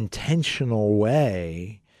and intentional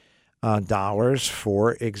way, dollars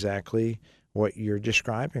for exactly what you're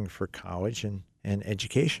describing for college and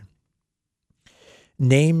education.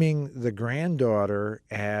 Naming the granddaughter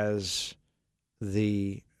as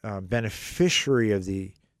the beneficiary of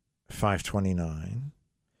the 529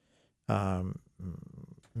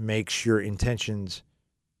 makes your intentions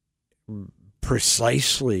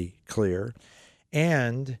precisely clear,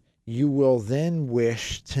 and you will then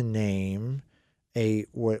wish to name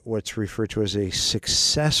what's referred to as a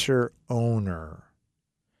successor owner.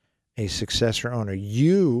 A successor owner.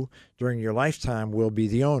 You, during your lifetime, will be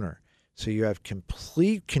the owner. So you have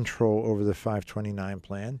complete control over the 529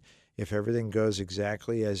 plan. If everything goes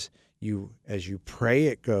exactly as you pray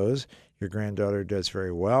it goes, your granddaughter does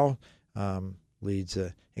very well, leads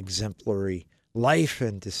an exemplary life,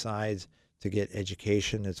 and decides to get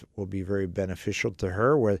education that will be very beneficial to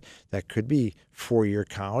her. Where that could be 4-year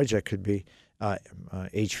college, that could be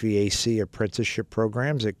HVAC apprenticeship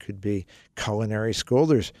programs, it could be culinary school.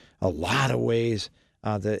 There's a lot of ways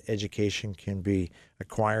that education can be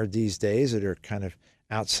acquired these days that are kind of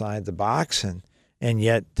outside the box and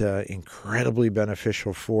yet incredibly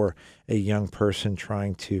beneficial for a young person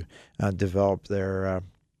trying to develop their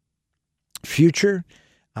future.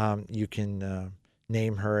 You can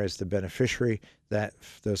name her as the beneficiary. That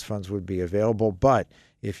those funds would be available. But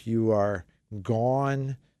if you are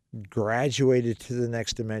gone, graduated to the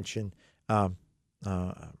next dimension,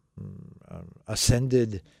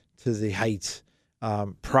 ascended to the heights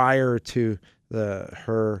prior to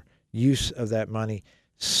her use of that money,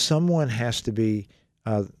 someone has to be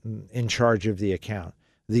in charge of the account,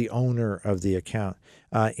 the owner of the account.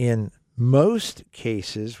 In most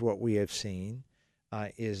cases, what we have seen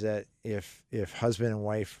is that if husband and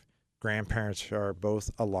wife, grandparents are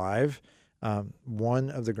both alive, one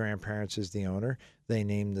of the grandparents is the owner. They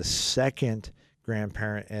name the second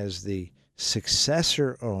grandparent as the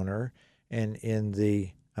successor owner, and in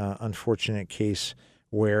the unfortunate case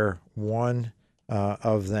where one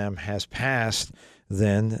of them has passed,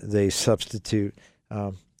 then they substitute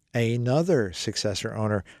another successor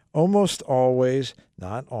owner. Almost always,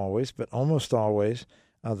 not always, but almost always,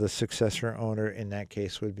 the successor owner in that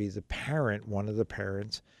case would be the parent, one of the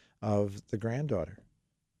parents of the granddaughter.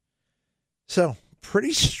 So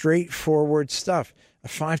pretty straightforward stuff.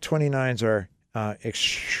 529s are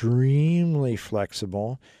extremely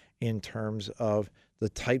flexible in terms of the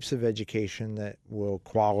types of education that will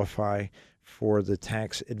qualify for the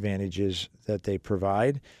tax advantages that they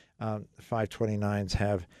provide. 529s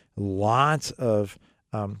have lots of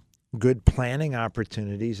good planning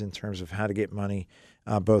opportunities in terms of how to get money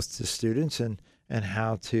both to students and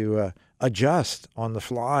how to adjust on the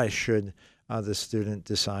fly should the student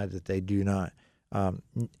decide that they do not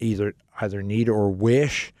either need or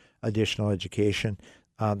wish additional education.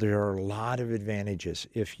 There are a lot of advantages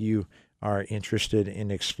if you are interested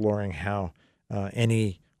in exploring how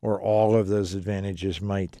any or all of those advantages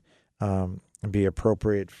might be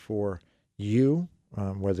appropriate for you,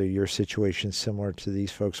 whether your situation is similar to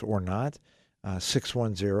these folks or not.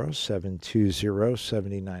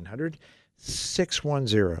 610-720-7900.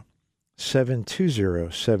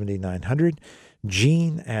 610-720-7900.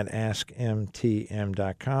 Gene at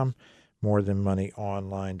AskMTM.com.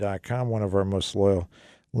 MoreThanMoneyOnline.com. One of our most loyal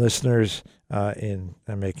listeners in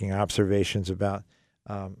making observations about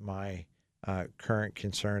my current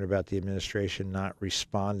concern about the administration not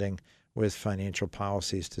responding with financial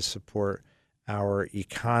policies to support our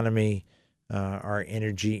economy, our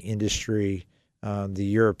energy industry, the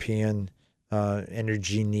European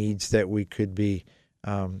energy needs that we could be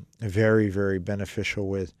very, very beneficial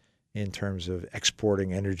with in terms of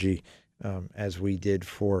exporting energy as we did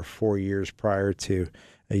for 4 years prior to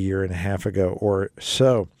a year and a half ago or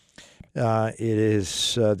so. It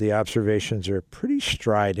is the observations are pretty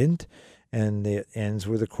strident, and it ends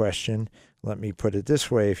with a question. Let me put it this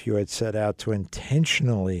way. If you had set out to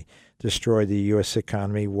intentionally destroy the U.S.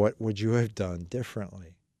 economy, what would you have done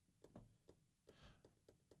differently?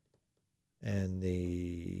 And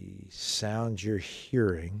the sounds you're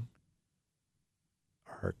hearing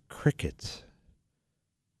are crickets.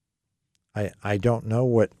 I don't know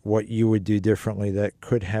what you would do differently that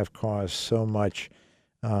could have caused so much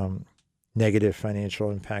negative financial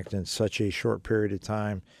impact in such a short period of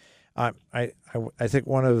time. I think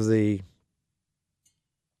one of the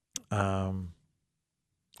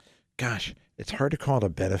it's hard to call it a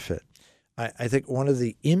benefit. I think one of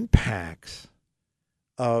the impacts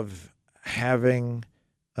of having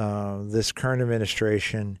this current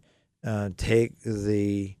administration take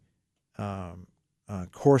the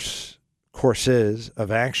courses of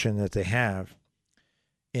action that they have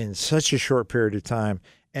in such a short period of time,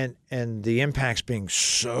 and the impacts being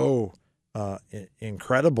so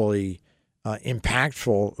incredibly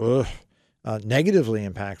impactful, negatively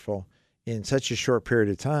impactful in such a short period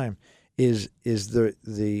of time, is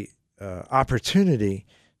the opportunity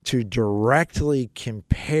to directly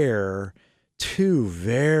compare two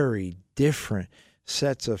very different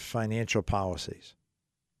sets of financial policies.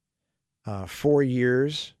 4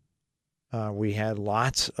 years, we had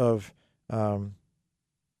lots of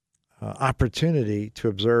opportunity to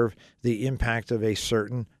observe the impact of a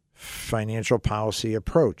certain financial policy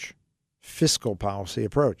approach, fiscal policy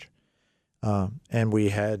approach. And we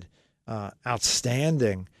had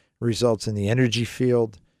outstanding results in the energy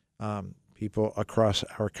field, people across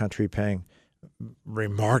our country paying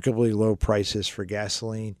remarkably low prices for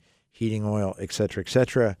gasoline, heating oil, et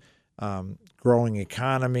cetera, growing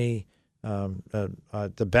economy.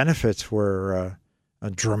 The benefits were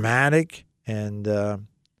dramatic and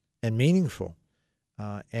meaningful,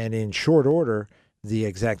 and in short order, the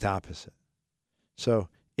exact opposite. So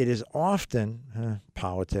it is often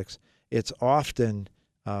politics. It's often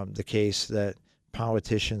the case that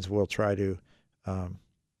politicians will try to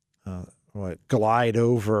glide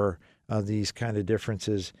over these kind of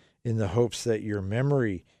differences in the hopes that your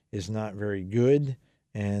memory is not very good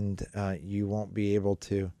and you won't be able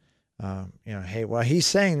to, hey, well, he's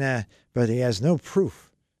saying that, but he has no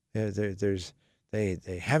proof.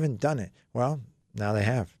 They haven't done it. Well, now they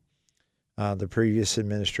have. The previous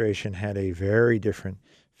administration had a very different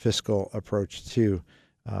fiscal approach to,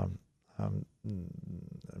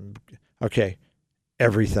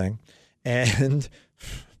 everything. And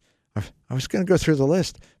I was going to go through the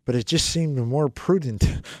list, but it just seemed more prudent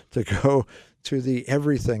to go to the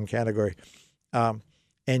everything category. And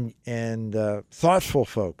thoughtful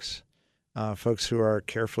folks who are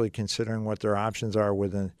carefully considering what their options are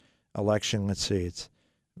with an election. Let's see, it's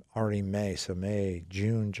already May. So May,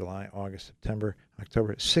 June, July, August, September,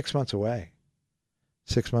 October, 6 months away.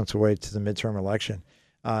 6 months away to the midterm election.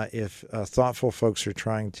 If thoughtful folks are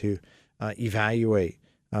trying to evaluate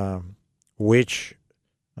which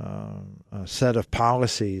set of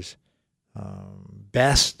policies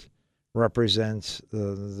best represents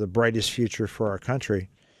the brightest future for our country,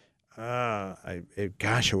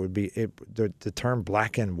 it would be the term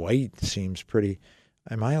black and white seems pretty.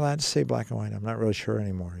 Am I allowed to say black and white? I'm not really sure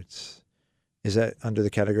anymore. Is that under the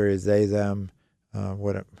category of they, them,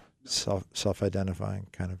 self-identifying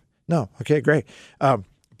kind of? No. Okay, great.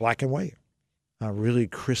 Black and white. really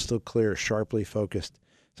crystal clear, sharply focused.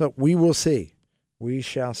 So we will see. We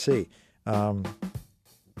shall see.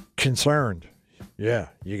 Concerned. Yeah,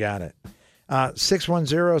 you got it.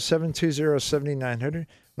 610-720-7900.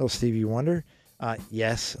 Little Stevie Wonder.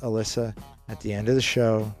 Yes, Alyssa, at the end of the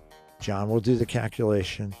show, John will do the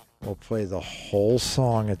calculation. We'll play the whole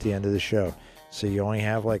song at the end of the show. So you only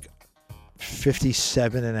have like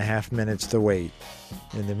 57 and a half minutes to wait.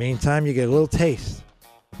 In the meantime, you get a little taste.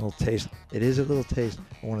 A little taste. It is a little taste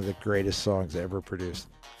of one of the greatest songs ever produced.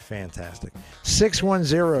 Fantastic.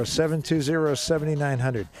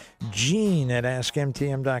 610-720-7900. Gene at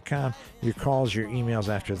AskMTM.com. Your calls, your emails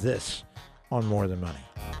after this on More Than Money.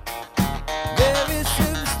 Very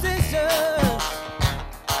superstitious.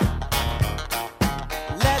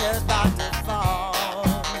 Let us about to fall.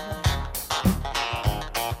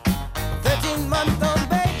 13-month-old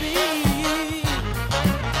baby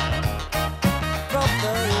broke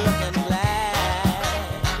the looking glass.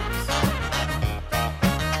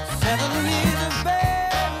 7 years of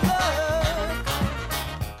bad luck.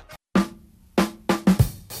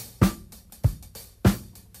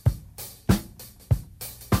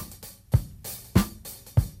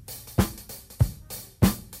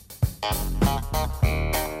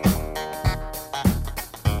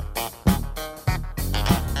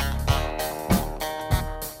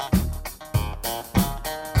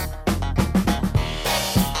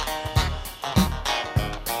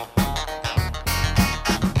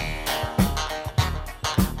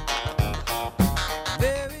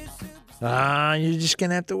 You're just going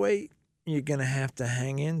to have to wait. You're going to have to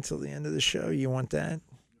hang in till the end of the show. You want that?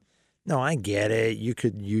 No, I get it. You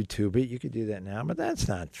could YouTube it. You could do that now, but that's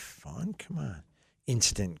not fun. Come on.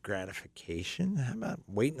 Instant gratification. How about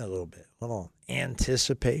waiting a little bit? A little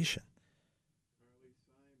anticipation.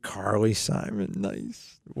 Carly Simon.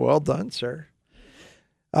 Nice. Well done, sir.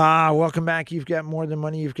 Welcome back. You've got More Than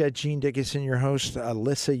Money. You've got Gene Dickinson, your host.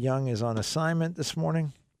 Alyssa Young is on assignment this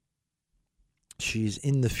morning. She's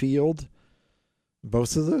in the field.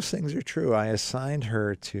 Both of those things are true. I assigned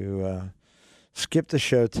her to skip the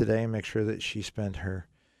show today and make sure that she spent her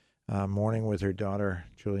morning with her daughter,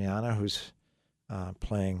 Juliana, who's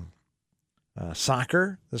playing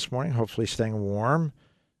soccer this morning, hopefully staying warm.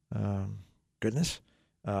 Goodness.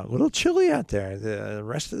 A little chilly out there. The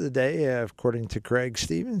rest of the day, according to Craig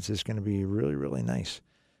Stevens, is going to be really, really nice.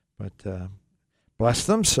 But bless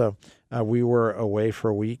them. So we were away for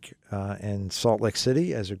a week in Salt Lake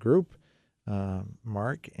City as a group.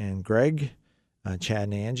 Mark and Greg, Chad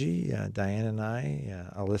and Angie, Diane and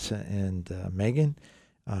I, Alyssa and Megan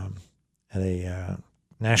at a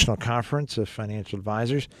national conference of financial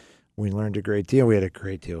advisors. We learned a great deal. We had a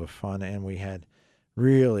great deal of fun, and we had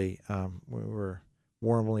really, we were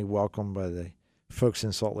warmly welcomed by the folks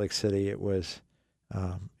in Salt Lake City. It was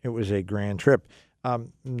a grand trip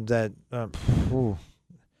that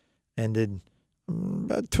ended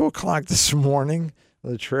about 2:00 this morning.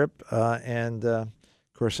 The trip, and of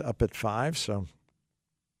course up at 5. So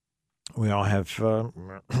we all have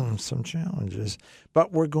some challenges,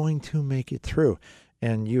 but we're going to make it through.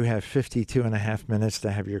 And you have 52 and a half minutes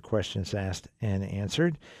to have your questions asked and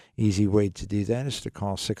answered. Easy way to do that is to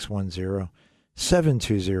call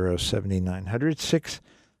 610-720-7900,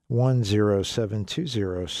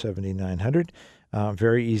 610-720-7900.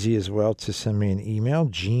 Very easy as well to send me an email,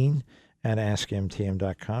 Gene at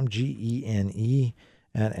AskMTM.com, GENE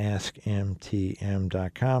at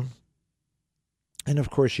AskMTM.com. And, of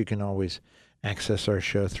course, you can always access our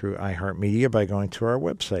show through iHeartMedia by going to our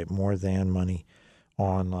website,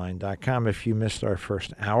 morethanmoneyonline.com. If you missed our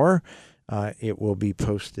first hour, it will be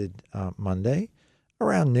posted Monday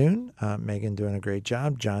around noon. Megan doing a great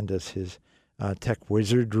job. John does his tech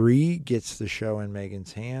wizardry, gets the show in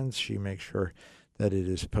Megan's hands. She makes sure that it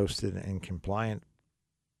is posted and compliant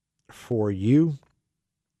for you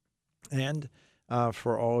and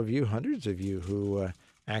for all of you, hundreds of you who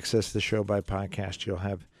access the show by podcast. You'll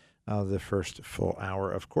have the first full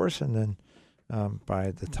hour, of course, and then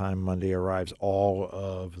by the time Monday arrives, all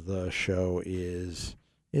of the show is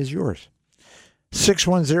yours.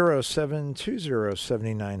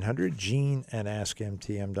 610-720-7900, Gene at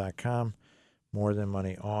AskMTM.com,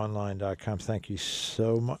 morethanmoneyonline.com. Thank you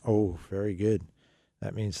so much. Oh, very good.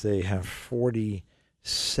 That means they have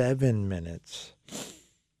 47 minutes.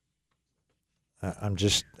 I'm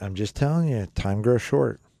just telling you, time grows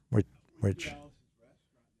short. Which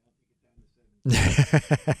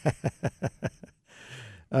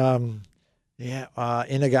Inagata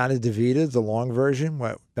DeVita, the long version,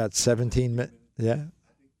 what, about 17 minutes? Yeah.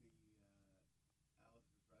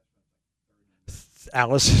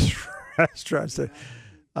 Alice's Restaurants.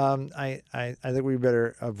 I think we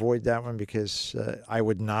better avoid that one because I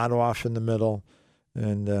would nod off in the middle,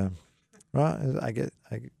 and well,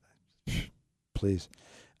 please.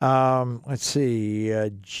 Let's see. A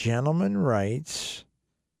gentleman writes.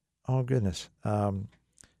 Oh goodness.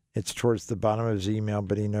 It's towards the bottom of his email,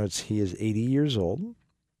 but he notes he is 80 years old.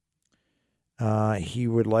 He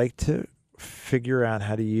would like to figure out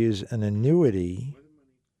how to use an annuity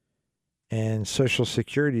and Social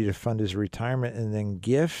Security to fund his retirement and then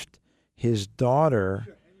gift his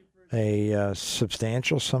daughter a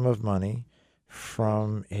substantial sum of money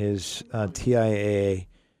from his TIAA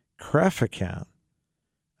CREF account.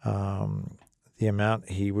 The amount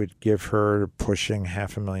he would give her, pushing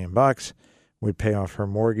 $500,000, would pay off her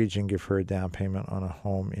mortgage and give her a down payment on a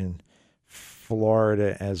home in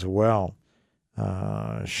Florida as well.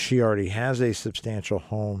 She already has a substantial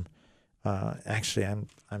home. Actually,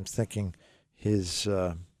 I'm thinking his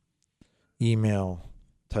email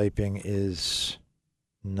typing is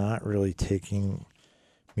not really taking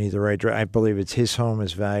me the right direction. I believe it's his home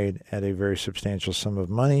is valued at a very substantial sum of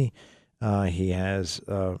money. He has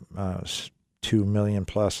 $2 million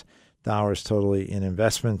plus totally in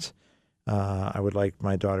investments. I would like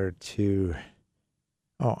my daughter to.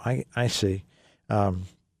 Oh, I see.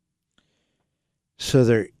 So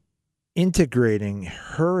they're integrating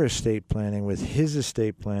her estate planning with his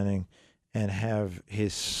estate planning and have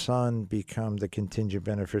his son become the contingent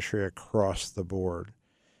beneficiary across the board.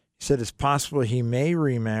 He said it's possible he may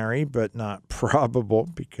remarry, but not probable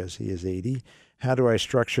because he is 80. How do I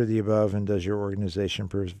structure the above, and does your organization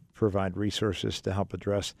provide resources to help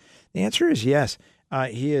address? The answer is yes.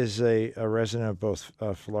 He is a resident of both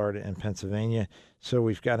Florida and Pennsylvania, so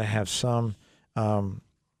we've got to have some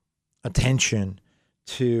attention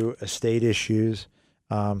to estate issues,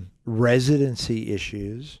 residency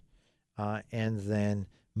issues, and then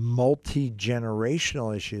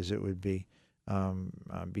multi-generational issues. It would be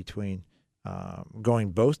between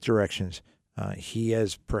going both directions. He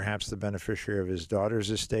as perhaps the beneficiary of his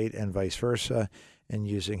daughter's estate and vice versa, and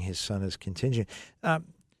using his son as contingent.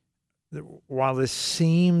 While this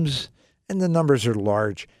seems, and the numbers are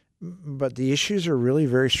large, but the issues are really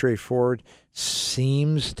very straightforward,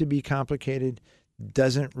 seems to be complicated,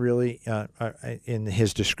 doesn't really, in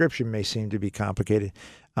his description, may seem to be complicated,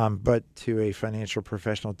 but to a financial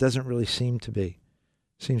professional, it doesn't really seem to be.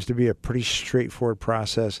 Seems to be a pretty straightforward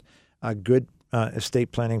process, a good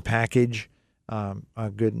estate planning package,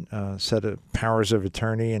 a good set of powers of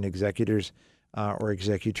attorney and executors or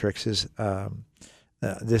executrixes.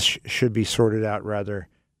 This should be sorted out rather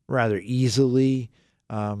easily.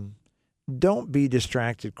 Don't be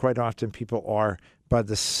distracted. Quite often people are by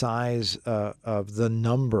the size of the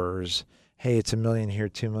numbers. Hey, it's $1 million here,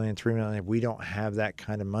 $2 million, $3 million. We don't have that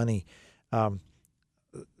kind of money.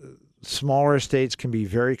 Smaller estates can be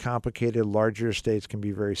very complicated. Larger estates can be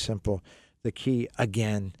very simple. The key,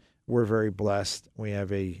 again, we're very blessed. We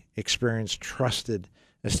have a experienced, trusted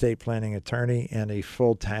estate planning attorney and a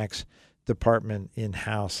full tax department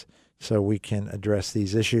in-house, so we can address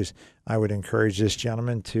these issues. I would encourage this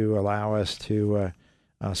gentleman to allow us to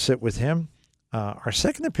sit with him. Our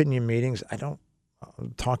second opinion meetings, I don't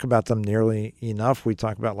talk about them nearly enough. We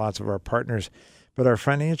talk about lots of our partners, but our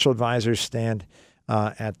financial advisors stand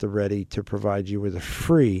at the ready to provide you with a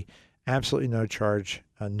free, absolutely no charge,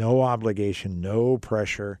 no obligation, no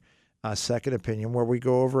pressure, second opinion where we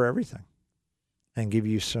go over everything and give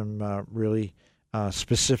you some really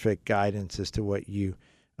specific guidance as to what you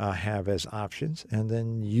have as options. And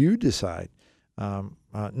then you decide,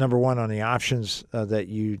 number one, on the options that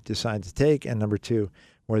you decide to take, and number two,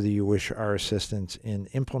 whether you wish our assistance in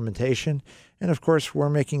implementation. And of course, we're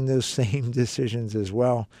making those same decisions as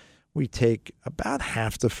well. We take about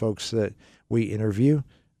half the folks that we interview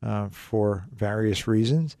for various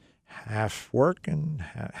reasons. Half work and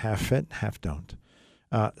half fit, half don't.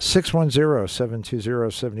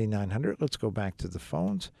 610-720-7900. Let's go back to the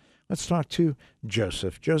phones. Let's talk to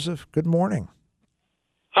Joseph. Joseph, good morning.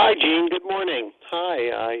 Hi, Gene. Good morning.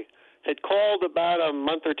 Hi. I had called about a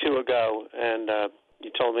month or two ago, and you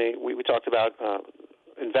told me we talked about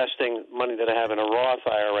investing money that I have in a Roth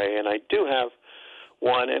IRA, and I do have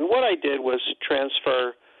one. And what I did was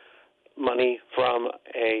transfer money from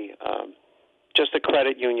just a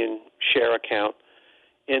credit union share account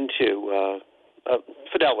into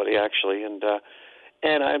Fidelity, actually, and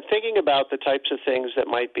I'm thinking about the types of things that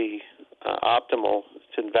might be optimal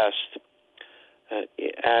to invest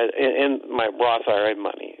in my Roth IRA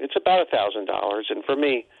money. It's about $1,000, and for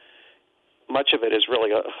me, much of it is really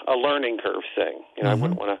a learning curve thing. You know, I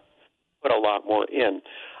wouldn't want to put a lot more in.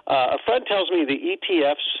 A friend tells me the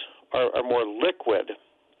ETFs are more liquid,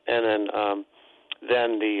 and then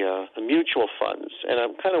than the mutual funds. And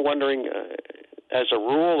I'm kind of wondering, as a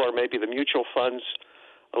rule, are maybe the mutual funds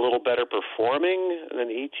a little better performing than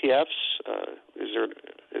ETFs? Is there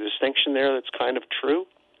a distinction there that's kind of true?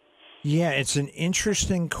 Yeah, it's an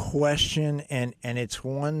interesting question, and it's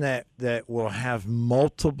one that will have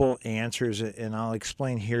multiple answers, and I'll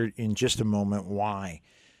explain here in just a moment why.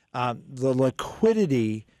 The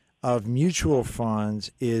liquidity of mutual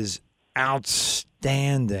funds is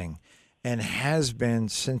outstanding and has been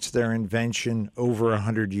since their invention over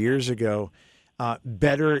 100 years ago,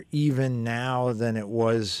 better even now than it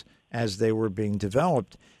was as they were being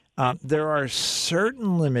developed. There are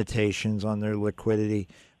certain limitations on their liquidity,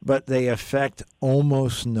 but they affect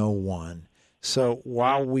almost no one. So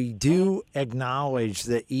while we do acknowledge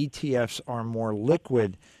that ETFs are more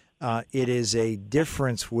liquid, it is a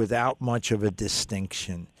difference without much of a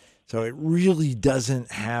distinction. So it really doesn't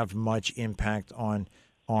have much impact on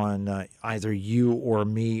either you or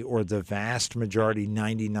me or the vast majority,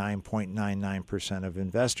 99.99% of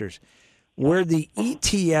investors. Where the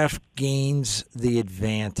ETF gains the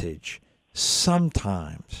advantage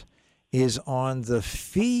sometimes is on the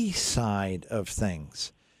fee side of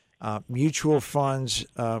things. Mutual funds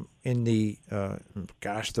in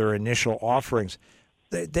their initial offerings,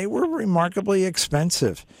 they were remarkably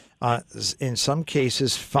expensive. In some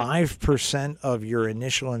cases, 5% of your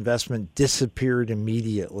initial investment disappeared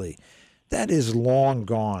immediately. That is long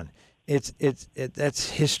gone. That's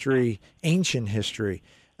history, ancient history.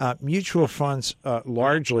 Mutual funds,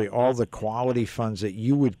 largely all the quality funds that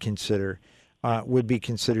you would consider, would be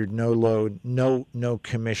considered no load, no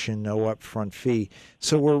commission, no upfront fee.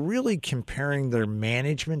 So we're really comparing their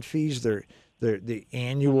management fees, the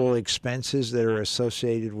annual expenses that are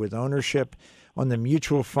associated with ownership. On the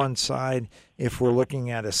mutual fund side, if we're looking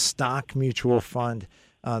at a stock mutual fund,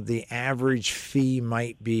 the average fee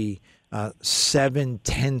might be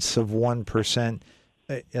 0.7%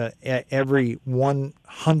 every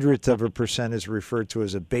 0.01% is referred to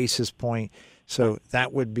as a basis point. So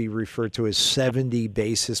that would be referred to as 70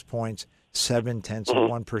 basis points,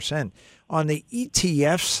 0.7%. On the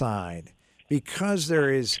ETF side, because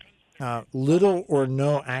there is little or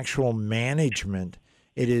no actual management,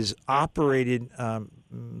 it is operated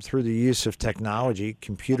through the use of technology,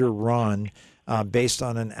 computer run, based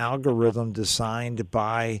on an algorithm designed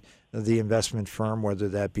by the investment firm, whether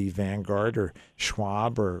that be Vanguard or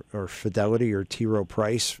Schwab or Fidelity or T. Rowe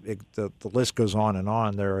Price. The list goes on and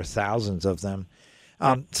on. There are thousands of them.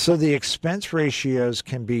 So the expense ratios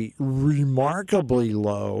can be remarkably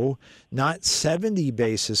low, not 70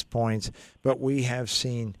 basis points, but we have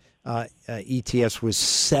seen ETFs with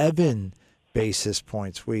 7 basis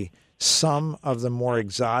points. Some of the more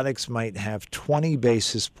exotics might have 20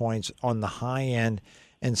 basis points on the high end,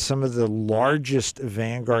 and some of the largest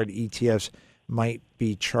Vanguard ETFs might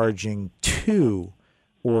be charging 2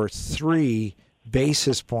 or 3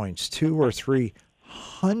 basis points, 2 or 3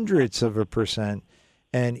 hundredths of a percent.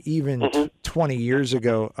 And even 20 years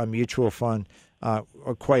ago, a mutual fund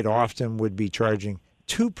quite often would be charging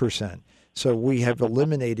 2%. So we have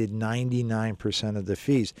eliminated 99% of the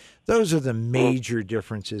fees. Those are the major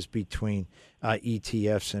differences between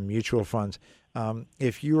ETFs and mutual funds.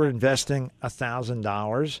 If you were investing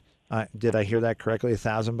 $1,000, did I hear that correctly?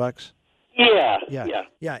 $1,000?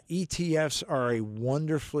 Yeah. ETFs are a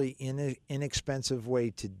wonderfully inexpensive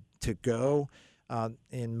way to go.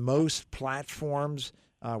 In most platforms,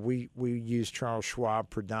 we use Charles Schwab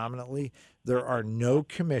predominantly. There are no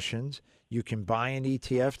commissions. You can buy an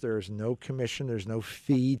ETF. There is no commission. There's no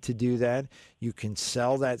fee to do that. You can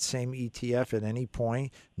sell that same ETF at any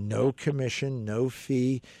point. No commission, no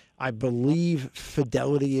fee. I believe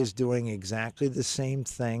Fidelity is doing exactly the same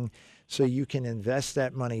thing. So you can invest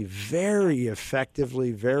that money very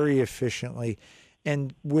effectively, very efficiently.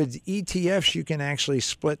 And with ETFs, you can actually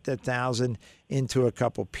split that 1,000 into a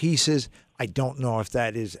couple pieces. I don't know if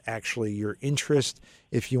that is actually your interest.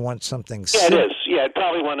 If you want something it is. Yeah, I'd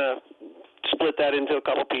probably want to split that into a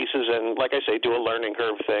couple pieces and, like I say, do a learning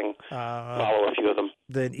curve thing, follow a few of them.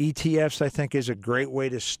 Then ETFs, I think, is a great way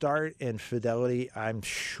to start, and Fidelity, I'm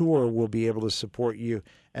sure, will be able to support you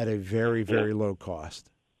at a very, very low cost.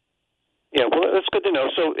 Yeah, well, that's good to know.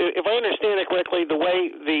 So if I understand it correctly, the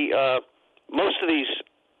way most of these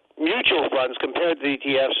mutual funds compared to the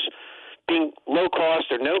ETFs being low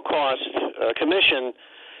cost or no cost commission,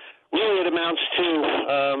 really it amounts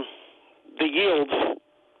to the yield,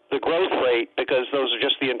 the growth rate, because those are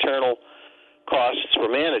just the internal costs for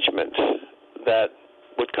management that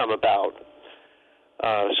would come about.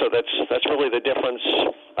 So that's really the difference.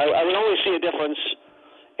 I would only see a difference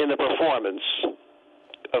in the performance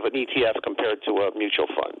of an ETF compared to a mutual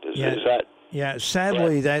fund. Is that Yeah,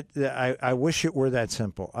 sadly, I wish it were that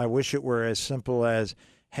simple. I wish it were as simple as,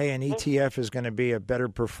 hey, an ETF is going to be a better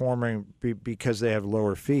performing because they have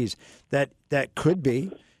lower fees. That could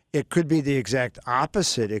be. It could be the exact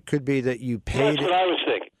opposite. It could be that you paid. That's what I was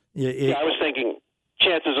thinking. I was thinking.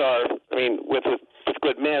 Chances are, I mean, with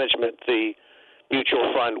good management, the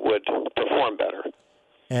mutual fund would perform better.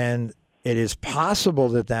 And it is possible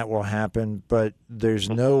that will happen, but there's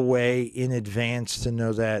no way in advance to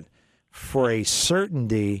know that for a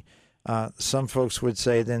certainty. Some folks would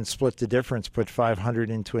say then split the difference, put 500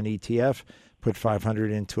 into an ETF, put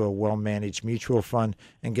 500 into a well-managed mutual fund,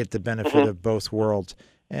 and get the benefit of both worlds.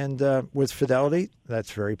 And with Fidelity,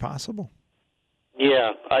 that's very possible.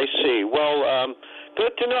 Yeah, I see. Well,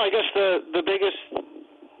 good to know. I guess the biggest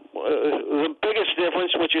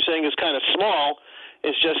difference, what you're saying is kind of small,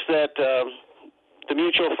 is just that the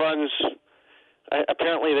mutual funds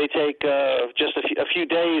apparently they take just a few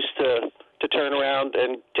days to turn around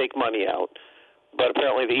and take money out, but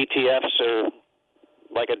apparently the ETFs are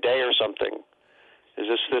like a day or something. Is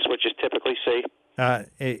this what you typically see?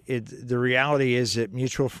 The reality is that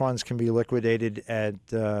mutual funds can be liquidated at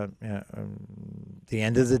the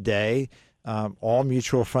end of the day. All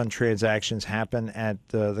mutual fund transactions happen at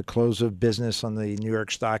the close of business on the New York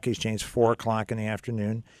Stock Exchange, 4 o'clock in the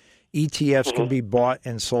afternoon. ETFs can be bought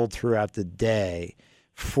and sold throughout the day.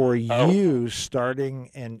 For you, starting,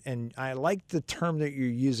 and I like the term that you're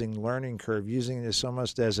using, learning curve, using this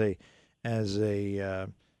almost as a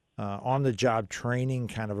on-the-job training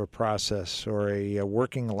kind of a process or a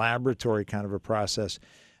working laboratory kind of a process,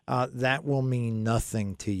 that will mean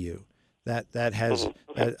nothing to you. That has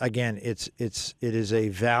again, it is a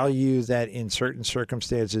value that in certain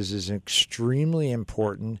circumstances is extremely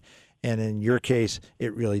important, and in your case,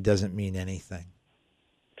 it really doesn't mean anything.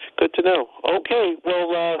 Good to know. Okay.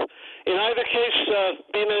 Well, in either case,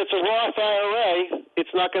 being that it's a Roth IRA,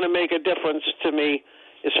 it's not going to make a difference to me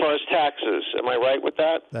as far as taxes. Am I right with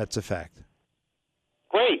that? That's a fact.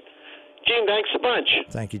 Great. Gene, thanks a bunch.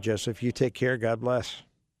 Thank you, Joseph. You take care. God bless.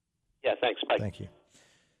 Yeah, thanks. Bye. Thank you.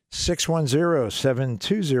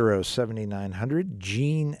 610-720-7900,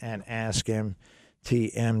 Gene at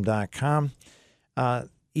AskMTM.com.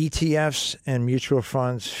 ETFs and mutual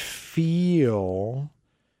funds feel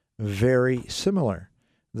very similar.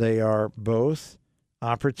 They are both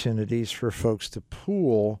opportunities for folks to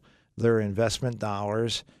pool their investment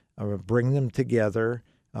dollars, bring them together,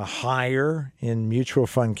 hire, in mutual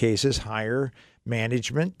fund cases, hire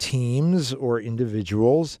management teams or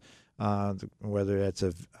individuals, whether that's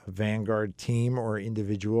a Vanguard team or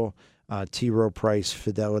individual, T. Rowe Price,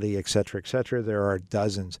 Fidelity, et cetera, et cetera. There are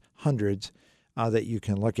dozens, hundreds that you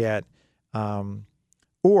can look at,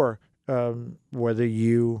 or whether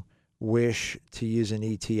you wish to use an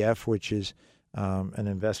ETF, which is an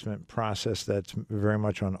investment process that's very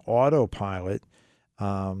much on autopilot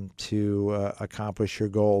to accomplish your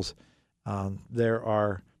goals. There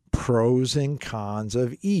are pros and cons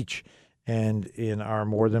of each. And in our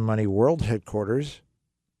More Than Money World headquarters,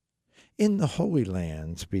 in the Holy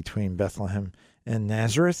Lands between Bethlehem and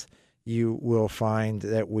Nazareth, you will find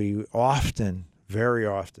that we often, very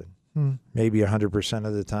often, maybe 100%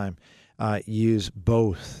 of the time, use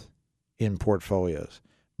both in portfolios,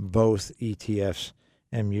 both ETFs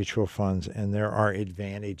and mutual funds, and there are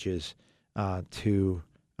advantages to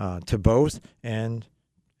both and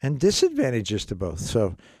disadvantages to both.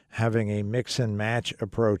 So having a mix and match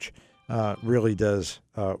approach really does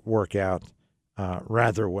work out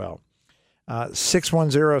rather well.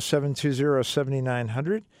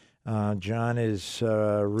 610-720-7900. John is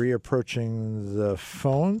reapproaching the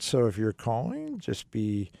phone, so if you're calling, just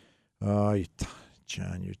be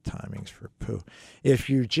John, your timing's for poo. If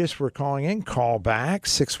you just were calling in, call back,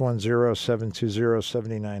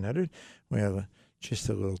 610-720-7900. We have just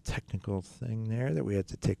a little technical thing there that we had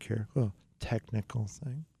to take care of. Oh, technical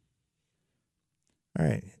thing. All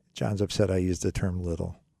right. John's upset I used the term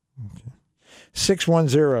little. Okay.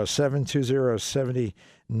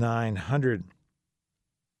 610-720-7900.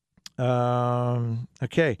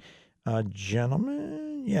 Okay.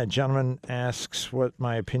 Gentleman asks what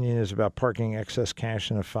my opinion is about parking excess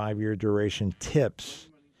cash in a 5-year duration TIPS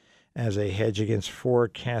as a hedge against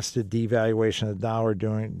forecasted devaluation of the dollar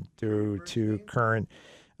due to current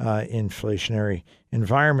inflationary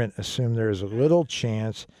environment. Assume there is a little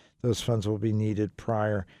chance those funds will be needed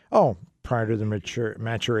prior to the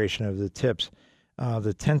maturation of the TIPS.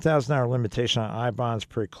 The $10,000 limitation on I-bonds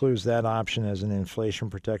precludes that option as an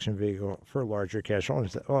inflation protection vehicle for larger cash.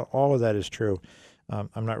 All of that is true.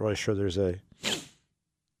 I'm not really sure there's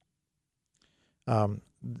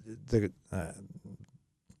the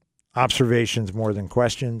observations more than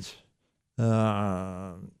questions.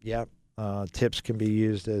 Yep. Tips can be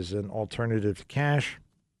used as an alternative to cash.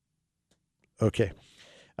 Okay.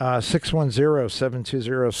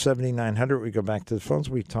 610-720-7900. We go back to the phones.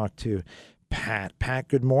 We talk to Pat. Pat,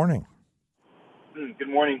 good morning. Good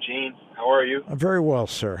morning, Gene. How are you? Very well,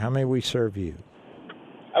 sir. How may we serve you?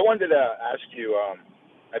 I wanted to ask you,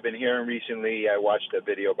 I've been hearing recently, I watched a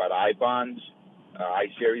video about I-bonds,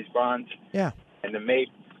 I-series bonds. Yeah. And the May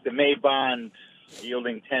bond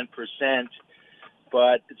yielding 10%,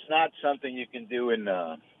 but it's not something you can do in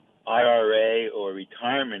IRA or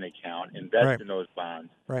retirement account, invest Right. in those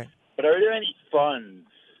bonds. Right. But are there any funds,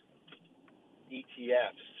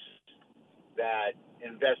 ETFs, that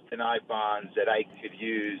invest in I-bonds that I could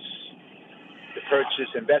use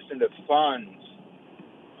to invest in the funds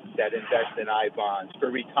that invest in I-bonds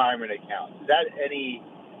for retirement accounts? Is that any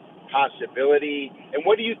possibility? And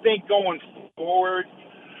what do you think going forward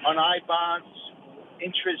on I-bonds,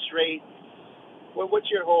 interest rates? What's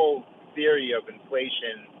your whole theory of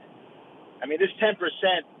inflation? I mean, this 10%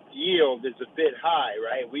 yield is a bit high,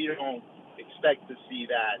 right? We don't expect to see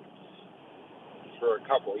that for a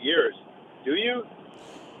couple of years. Do you?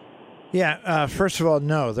 Yeah, first of all,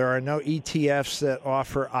 no, there are no ETFs that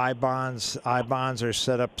offer I-bonds. I-bonds are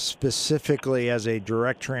set up specifically as a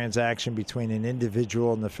direct transaction between an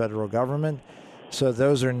individual and the federal government. So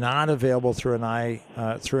those are not available through an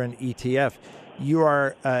ETF. You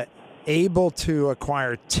are able to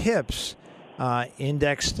acquire TIPS,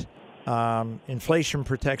 indexed inflation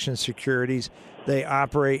protection securities. They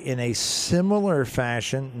operate in a similar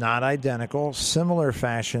fashion, not identical, similar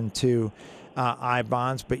fashion to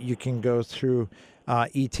I-bonds, but you can go through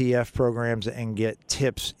ETF programs and get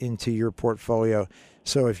TIPS into your portfolio.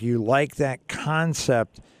 So if you like that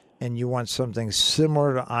concept and you want something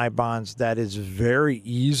similar to I-bonds, that is very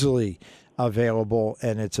easily available,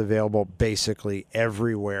 and it's available basically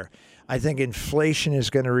everywhere. I think inflation is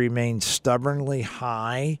going to remain stubbornly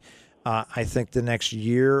high. I think the next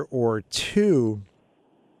year or two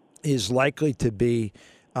is likely to be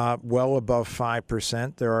well above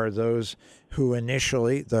 5%. There are those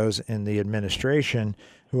in the administration,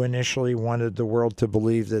 who initially wanted the world to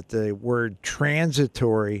believe that the word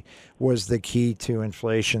transitory was the key to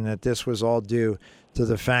inflation, that this was all due to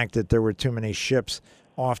the fact that there were too many ships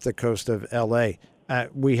off the coast of L.A.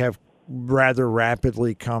 We have rather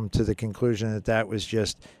rapidly come to the conclusion that that was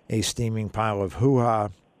just a steaming pile of hoo-ha.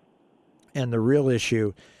 And the real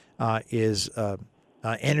issue is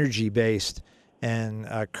energy-based,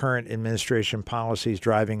 and current administration policies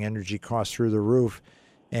driving energy costs through the roof.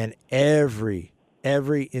 And every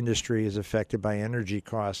industry is affected by energy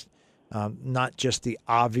costs, not just the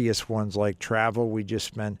obvious ones like travel. We just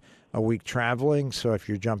spent a week traveling, so if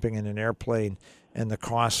you're jumping in an airplane and the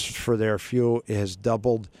cost for their fuel has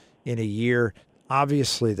doubled in a year,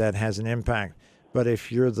 obviously that has an impact. But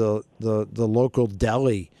if you're the local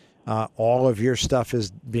deli, all of your stuff is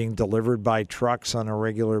being delivered by trucks on a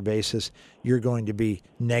regular basis, you're going to be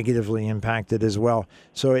negatively impacted as well.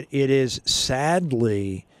 So it is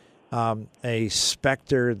sadly a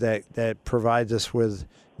specter that provides us with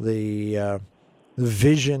the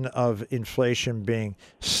vision of inflation being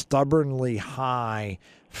stubbornly high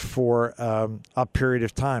for a period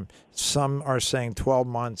of time. Some are saying 12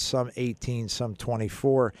 months, some 18, some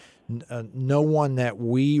 24. No one that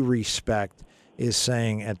we respect is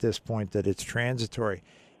saying at this point that it's transitory.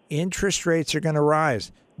 Interest rates are going to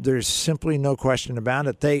rise. There's simply no question about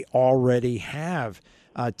it. They already have.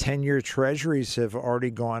 10-year treasuries have already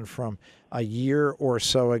gone from a year or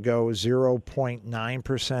so ago,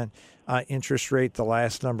 0.9% interest rate. The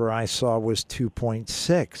last number I saw was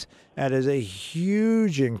 2.6. That is a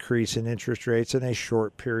huge increase in interest rates in a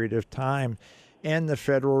short period of time. And the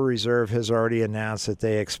Federal Reserve has already announced that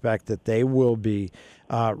they expect that they will be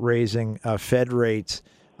raising Fed rates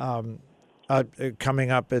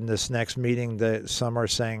coming up in this next meeting. Some are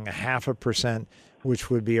saying 0.5%, which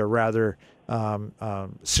would be a rather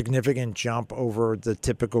significant jump over the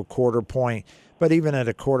typical quarter point. But even at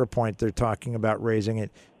a quarter point, they're talking about raising it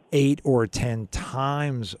 8 or 10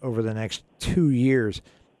 times over the next 2 years.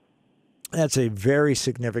 That's a very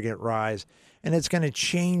significant rise. And it's going to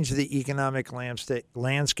change the economic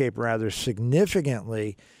landscape rather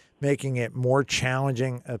significantly, making it more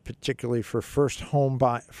challenging, particularly for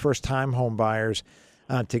first-time home buyers,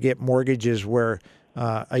 to get mortgages where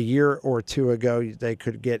a year or two ago they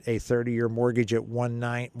could get a 30-year mortgage at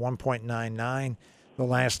 1.99. The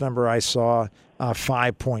last number I saw,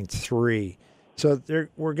 5.3. So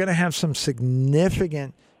we're going to have some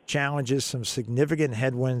significant challenges, some significant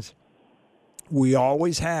headwinds. We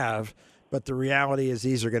always have. But the reality is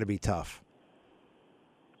these are going to be tough.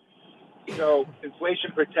 So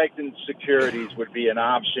inflation protecting securities would be an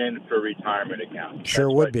option for retirement accounts. Sure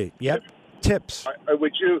That's would what- be. Yep. Tips.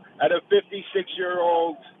 Would you, at a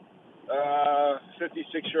 56-year-old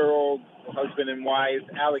husband and wife,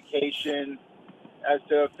 allocation as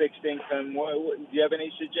to fixed income? Do you have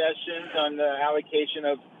any suggestions on the allocation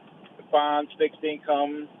of bonds, fixed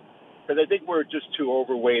income? Because I think we're just too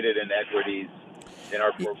overweighted in equities in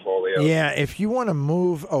our portfolio. Yeah, if you want to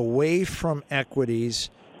move away from equities,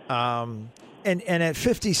 and at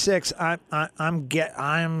 56,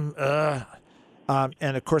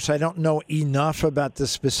 and of course I don't know enough about the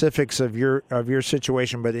specifics of your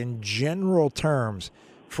situation, but in general terms,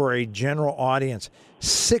 for a general audience,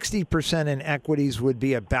 60% in equities would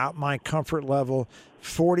be about my comfort level.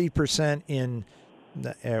 40% in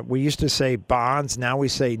we used to say bonds, now we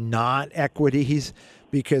say not equities,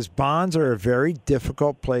 because bonds are a very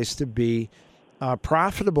difficult place to be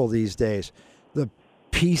profitable these days. The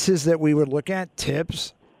pieces that we would look at,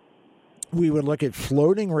 tips, we would look at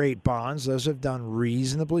floating rate bonds. Those have done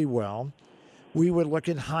reasonably well. We would look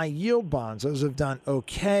at high yield bonds. Those have done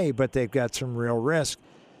okay, but they've got some real risk.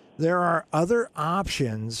 There are other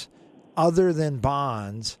options other than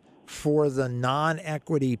bonds for the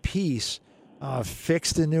non-equity piece.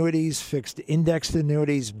 Fixed annuities, fixed indexed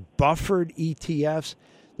annuities, buffered ETFs.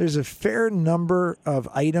 There's a fair number of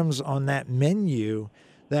items on that menu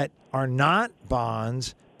that are not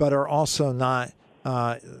bonds, but are also not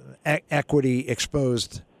equity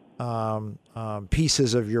exposed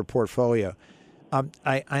pieces of your portfolio.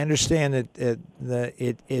 I understand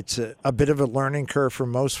that it's a bit of a learning curve for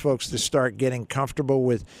most folks to start getting comfortable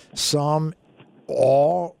with some,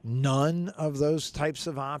 all, none of those types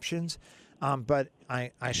of options. But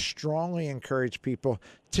I strongly encourage people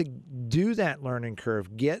to do that learning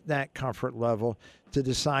curve, get that comfort level to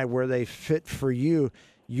decide where they fit for you.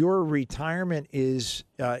 Your retirement is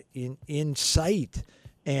in sight,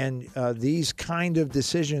 and these kind of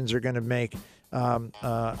decisions are going to make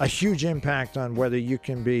a huge impact on whether you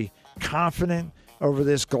can be confident over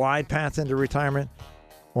this glide path into retirement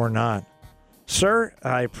or not. Sir,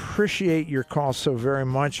 I appreciate your call so very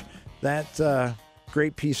much. That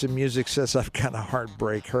great piece of music says I've got to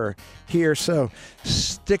heartbreak her here. So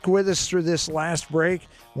stick with us through this last break.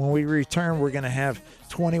 When we return, we're going to have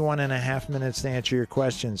 21 and a half minutes to answer your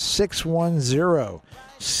questions.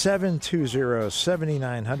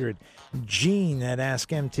 610-720-7900. Gene at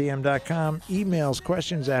AskMTM.com. Emails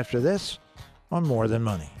questions after this on More Than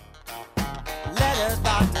Money. Let us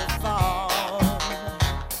start to fall.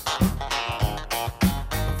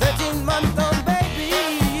 13-month-old baby.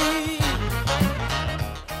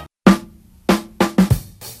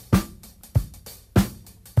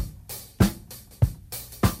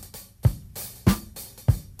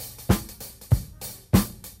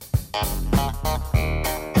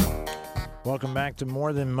 Welcome back to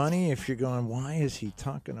More Than Money. If you're going, why is he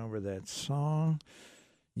talking over that song?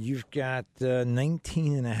 You've got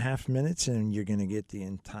 19 and a half minutes, and you're going to get the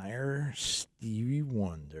entire Stevie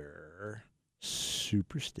Wonder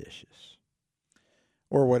Superstitious,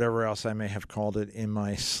 or whatever else I may have called it in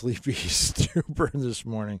my sleepy stupor this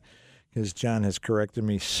morning, because John has corrected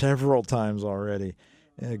me several times already.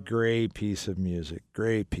 A great piece of music.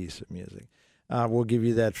 Great piece of music. We'll give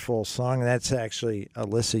you that full song. That's actually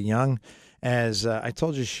Alyssa Young. As I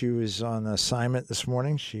told you, she was on assignment this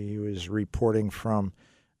morning. She was reporting from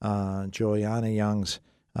Juliana Young's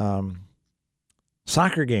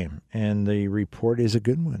soccer game, and the report is a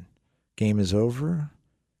good one. Game is over.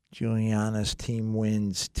 Juliana's team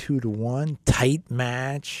wins 2-1. Tight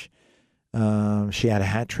match. She had a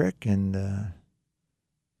hat trick, and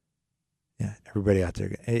yeah, everybody out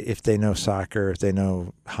there, if they know soccer, if they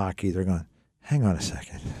know hockey, they're going, hang on a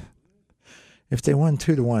second. If they won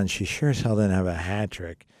 2-1, she sure as hell didn't have a hat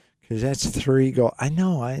trick, because that's 3 goals. I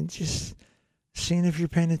know. I'm just seeing if you're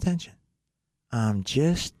paying attention. I'm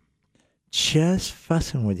just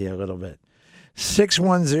fussing with you a little bit.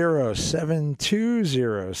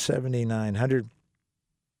 610-720-7900.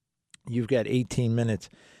 You've got 18 minutes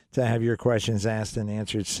to have your questions asked and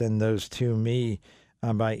answered. Send those to me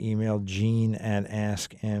by email, Gene at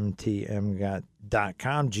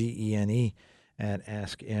AskMTM.com, Gene at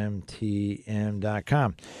AskMTM.com.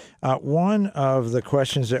 One of the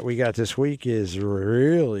questions that we got this week is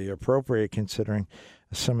really appropriate considering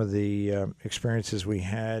some of the experiences we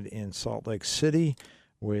had in Salt Lake City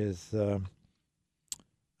with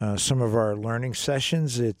some of our learning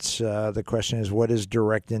sessions. It's the question is, what is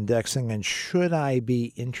direct indexing, and should I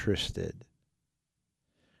be interested?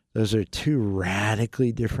 Those are 2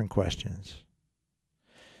 radically different questions.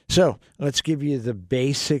 So let's give you the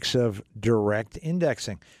basics of direct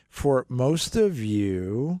indexing. For most of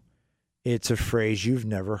you, it's a phrase you've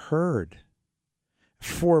never heard.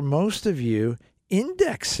 For most of you,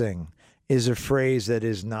 indexing is a phrase that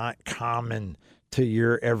is not common to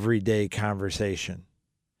your everyday conversation.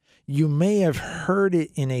 You may have heard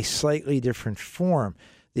it in a slightly different form.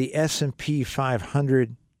 The S&P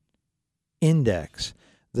 500 index,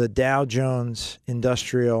 the Dow Jones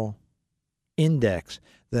Industrial Index,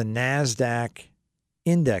 the NASDAQ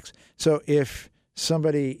index. So if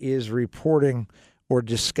somebody is reporting or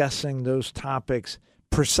discussing those topics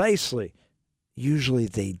precisely, usually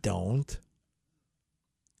they don't.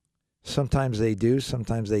 Sometimes they do,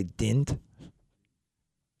 sometimes they didn't.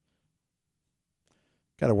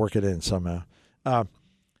 Got to work it in somehow.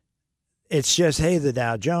 It's just, hey, the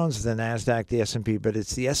Dow Jones, the NASDAQ, the S&P, but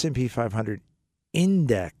it's the S&P 500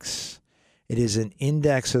 index. It is an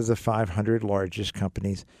index of the 500 largest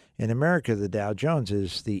companies in America. The Dow Jones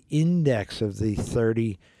is the index of the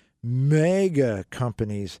 30 mega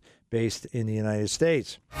companies based in the United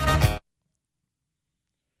States.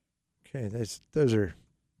 Okay, those are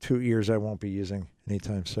 2 ears I won't be using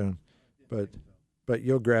anytime soon. But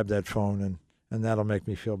you'll grab that phone and that'll make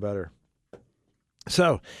me feel better.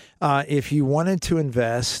 So if you wanted to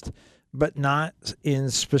invest, but not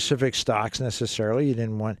in specific stocks necessarily, you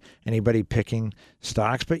didn't want anybody picking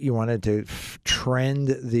stocks, but you wanted to trend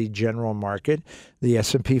the general market, the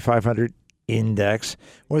S&P 500 index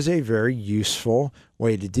was a very useful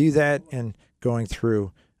way to do that. And going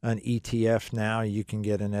through an ETF now, you can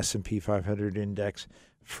get an S&P 500 index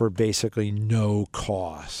for basically no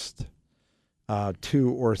cost.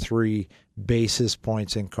 2 or 3 basis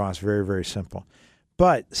points in cost. Very, very simple.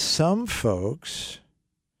 But some folks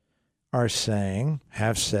are saying,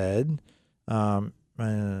 have said,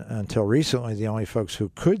 until recently, the only folks who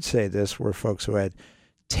could say this were folks who had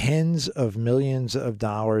tens of millions of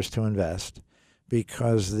dollars to invest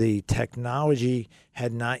because the technology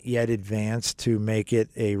had not yet advanced to make it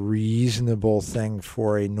a reasonable thing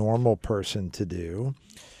for a normal person to do.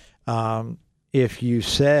 If you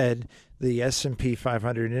said the S&P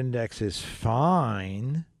 500 index is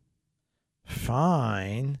fine,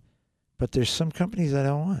 but there's some companies I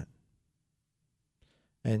don't want.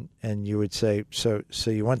 And you would say, so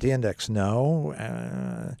you want the index? No,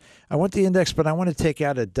 I want the index, but I want to take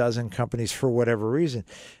out a dozen companies for whatever reason.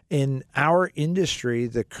 In our industry,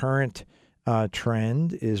 the current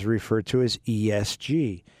trend is referred to as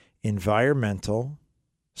ESG, environmental,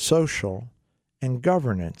 social, and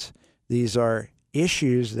governance. These are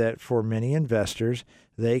issues that for many investors,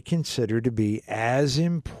 they consider to be as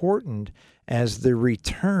important as the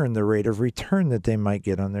return, the rate of return that they might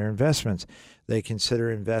get on their investments. They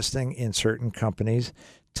consider investing in certain companies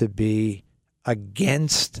to be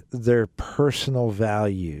against their personal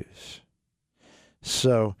values.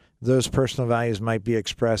 So those personal values might be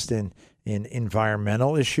expressed in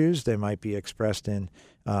environmental issues. They might be expressed in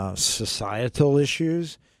societal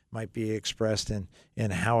issues, might be expressed in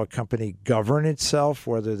how a company govern itself,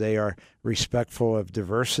 whether they are respectful of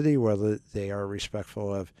diversity, whether they are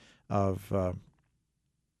respectful of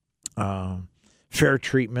fair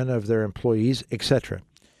treatment of their employees, etc.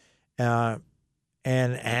 And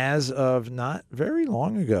as of not very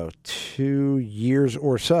long ago, 2 years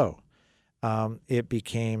or so, it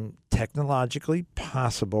became technologically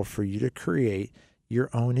possible for you to create your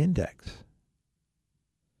own index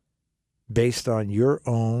based on your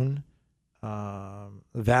own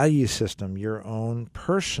value system, your own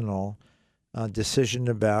personal decision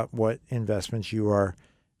about what investments you are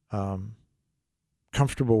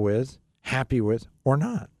comfortable with, happy with, or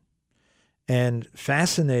not. And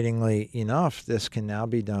fascinatingly enough, this can now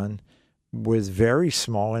be done with very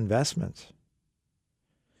small investments.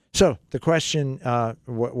 So the question,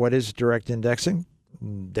 what is direct indexing?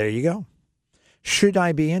 There you go. Should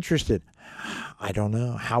I be interested? I don't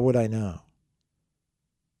know. How would I know?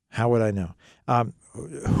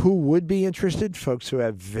 Who would be interested? Folks who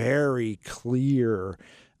have very clear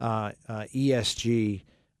ESG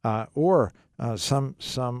or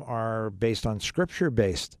some are based on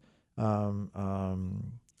scripture-based,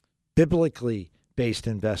 biblically based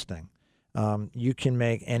investing. You can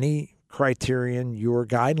make any criterion your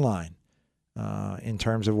guideline in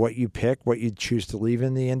terms of what you pick, what you choose to leave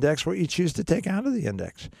in the index, what you choose to take out of the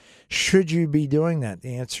index. Should you be doing that?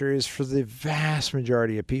 The answer is for the vast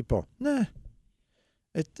majority of people, nah.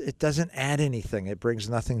 It doesn't add anything. It brings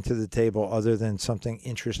nothing to the table other than something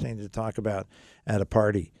interesting to talk about at a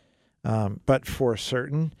party. But for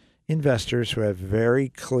certain investors who have very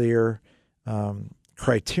clear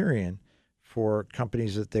criterion for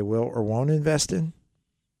companies that they will or won't invest in,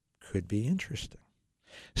 could be interesting.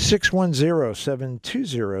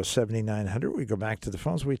 610-720-7900. We go back to the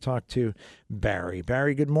phones. We talk to Barry.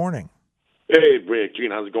 Barry, good morning. Hey, Rick,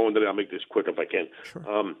 Gene, how's it going today? I'll make this quick if I can. Sure.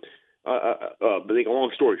 But a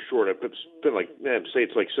long story short, I spent say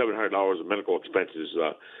it's like $700 of medical expenses.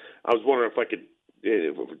 I was wondering if I could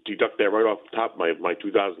deduct that right off the top of my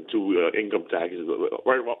 2002 income taxes,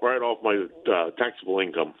 right off my taxable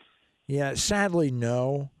income. Yeah, sadly,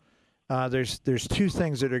 no. There's two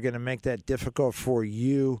things that are going to make that difficult for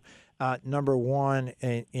you. Number one,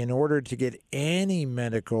 in order to get any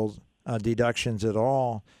medical deductions at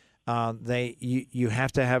all, you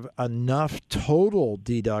have to have enough total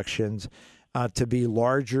deductions to be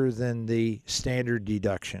larger than the standard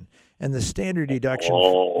deduction. And the standard deduction,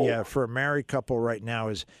 for a married couple right now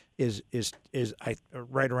is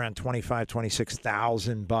right around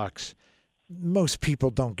 $26,000. Most people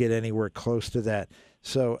don't get anywhere close to that.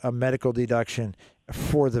 So a medical deduction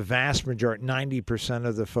for the vast majority, 90%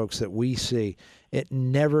 of the folks that we see, it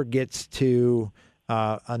never gets to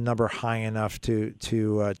a number high enough to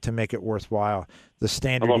make it worthwhile. The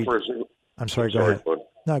standard. How about for a single? I'm sorry. Go ahead.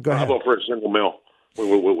 No, go ahead. How about for a single meal?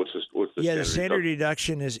 What's the the standard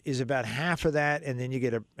deduction is about half of that, and then you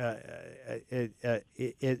get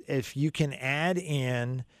if you can add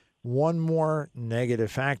in one more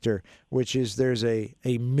negative factor, which is there's a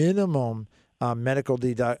minimum medical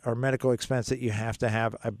expense that you have to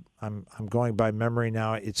have. I'm going by memory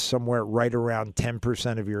now. It's somewhere right around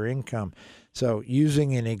 10% of your income. So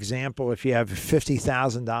using an example, if you have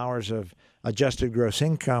 $50,000 of adjusted gross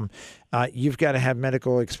income, you've got to have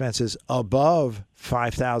medical expenses above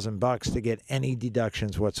 $5,000 to get any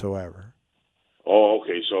deductions whatsoever. Oh,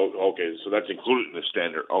 okay. So that's included in the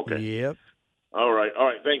standard. Okay. Yep. All right.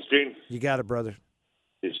 Thanks, Gene. You got it, brother.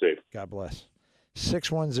 Be safe. God bless.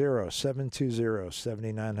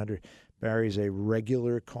 610-720-7900. Barry's a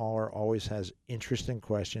regular caller, always has interesting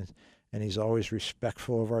questions, and he's always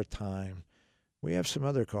respectful of our time. We have some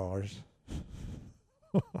other callers.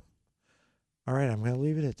 All right, I'm going to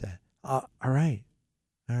leave it at that. All right.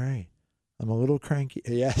 I'm a little cranky.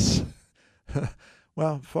 Yes.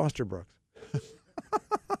 Well, Foster Brooks.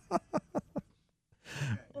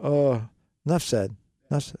 Enough said.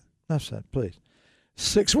 Please.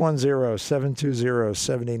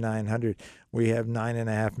 610-720-7900. We have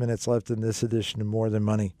 9.5 minutes left in this edition of More Than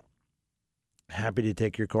Money. Happy to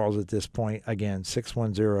take your calls at this point. Again,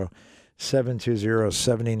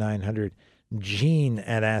 610-720-7900. Gene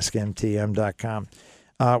at AskMTM.com.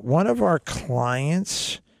 One of our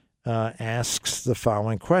clients asks the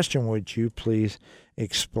following question. Would you please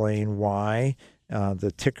explain why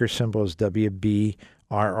the ticker symbol is WBRRX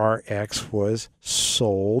was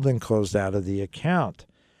sold and closed out of the account?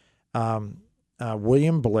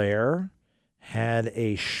 William Blair had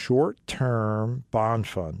a short-term bond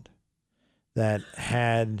fund that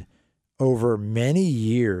had over many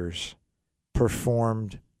years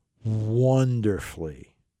performed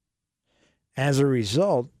wonderfully. As a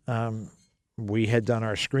result, we had done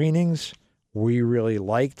our screenings. We really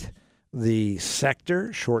liked the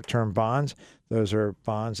sector, short-term bonds. Those are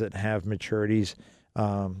bonds that have maturities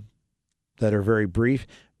that are very brief.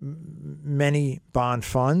 Many bond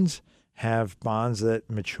funds have bonds that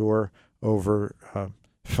mature over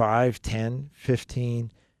 5, 10,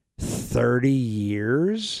 15, 30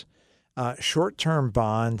 years. Short-term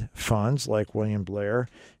bond funds like William Blair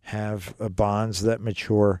have bonds that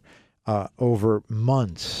mature over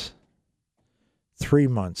months, 3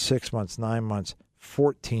 months, 6 months, 9 months,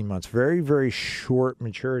 14 months, very, very short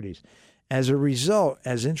maturities. As a result,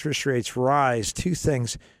 as interest rates rise, two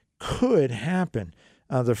things could happen.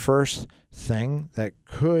 The first thing that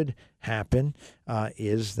could happen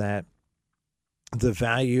is that the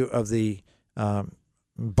value of the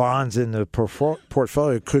bonds in the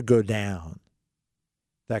portfolio could go down.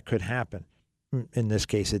 That could happen. In this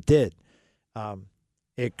case, it did.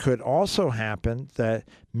 It could also happen that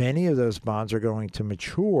many of those bonds are going to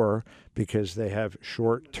mature because they have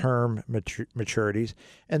short-term maturities,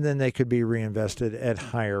 and then they could be reinvested at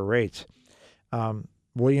higher rates.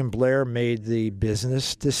 William Blair made the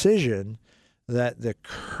business decision that the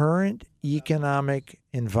current economic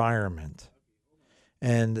environment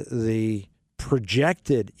and the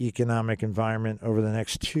projected economic environment over the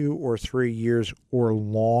next 2 or 3 years or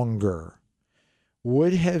longer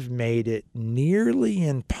would have made it nearly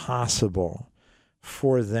impossible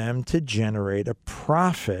for them to generate a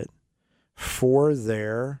profit for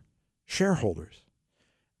their shareholders.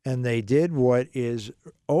 And they did what is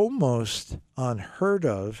almost unheard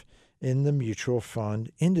of in the mutual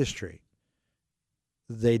fund industry.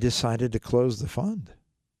 They decided to close the fund.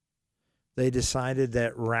 They decided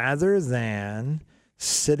that rather than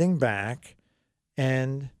sitting back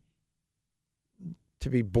and,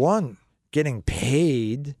 to be blunt, getting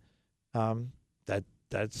paid,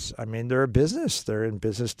 they're a business. They're in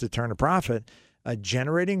business to turn a profit.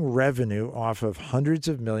 Generating revenue off of hundreds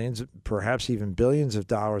of millions, perhaps even billions of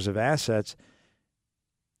dollars of assets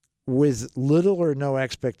with little or no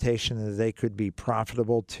expectation that they could be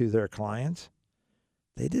profitable to their clients.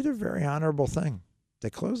 They did a very honorable thing. They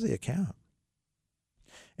closed the account.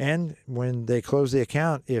 And when they closed the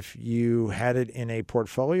account, if you had it in a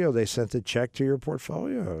portfolio, they sent a check to your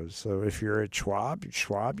portfolio. So if you're at Schwab,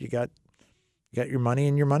 you got your money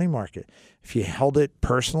in your money market. If you held it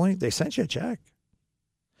personally, they sent you a check.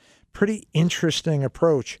 Pretty interesting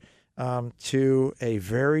approach to a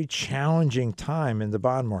very challenging time in the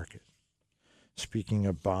bond market. Speaking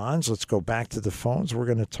of bonds, let's go back to the phones. We're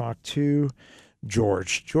going to talk to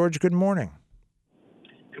George. George, good morning.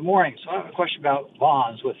 Good morning. So I have a question about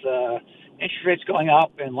bonds. With interest rates going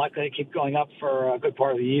up and likely to keep going up for a good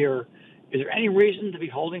part of the year, is there any reason to be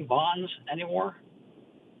holding bonds anymore?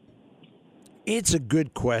 It's a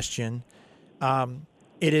good question.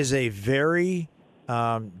 It is a very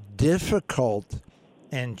difficult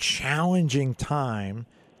and challenging time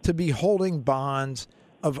to be holding bonds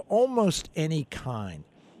of almost any kind.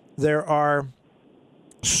 There are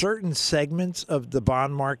certain segments of the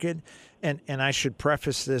bond market, and I should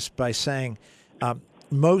preface this by saying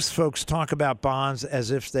most folks talk about bonds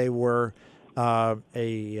as if they were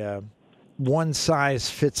a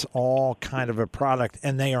one-size-fits-all kind of a product,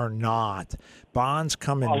 and they are not. Bonds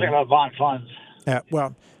come in... I was thinking about bond funds.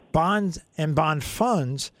 Well, bonds and bond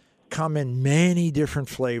funds come in many different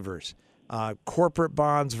flavors. Corporate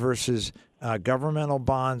bonds versus governmental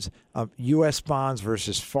bonds, U.S. bonds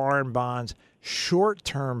versus foreign bonds,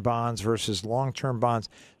 short-term bonds versus long-term bonds.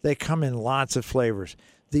 They come in lots of flavors.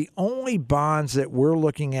 The only bonds that we're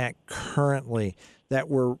looking at currently that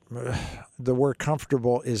the word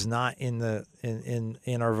comfortable is not in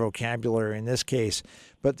our vocabulary in this case,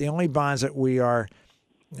 but the only bonds that we are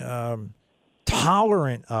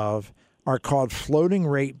tolerant of are called floating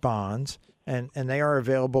rate bonds, and they are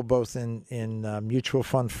available both in mutual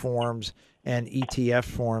fund forms and ETF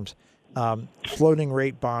forms, floating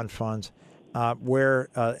rate bond funds, where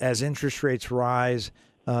as interest rates rise,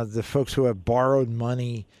 the folks who have borrowed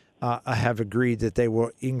money have agreed that they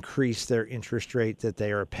will increase their interest rate that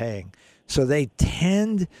they are paying. So they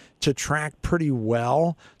tend to track pretty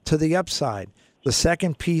well to the upside. The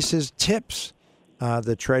second piece is TIPS,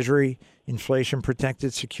 the Treasury inflation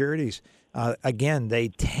protected securities. Again, they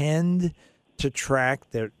tend to track,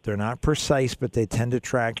 they're not precise, but they tend to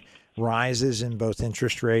track rises in both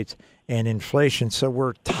interest rates and inflation. So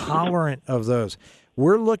we're tolerant of those.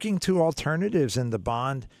 We're looking to alternatives in the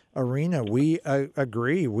bond arena. We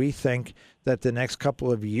agree. We think that the next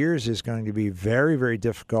couple of years is going to be very, very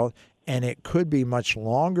difficult, and it could be much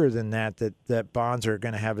longer than that bonds are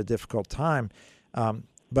going to have a difficult time.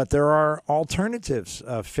 But there are alternatives.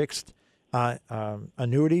 Fixed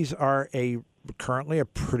annuities are currently a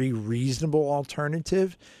pretty reasonable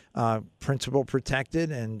alternative, principal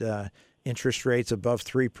protected and interest rates above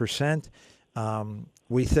 3%.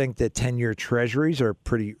 We think that 10-year treasuries are a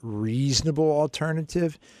pretty reasonable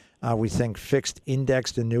alternative. We think fixed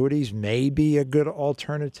indexed annuities may be a good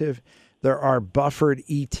alternative. There are buffered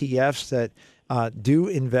ETFs that do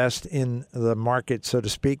invest in the market, so to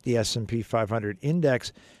speak, the S&P 500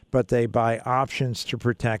 index, but they buy options to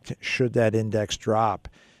protect should that index drop.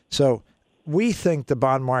 So we think the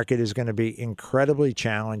bond market is going to be incredibly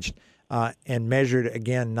challenged and measured,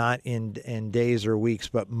 again, not in days or weeks,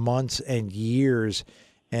 but months and years.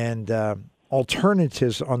 And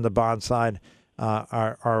alternatives on the bond side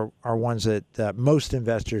are ones that most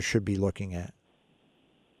investors should be looking at.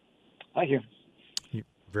 Thank you. You're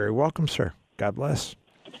very welcome, sir. God bless.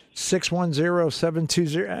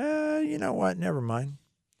 610-720. You know what? Never mind.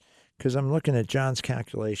 Because I'm looking at John's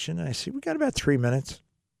calculation, and I see we got about 3 minutes.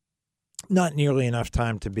 Not nearly enough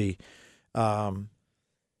time to be,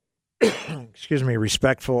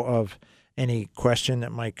 respectful of any question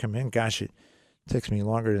that might come in. Gosh, it takes me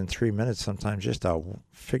longer than 3 minutes sometimes just to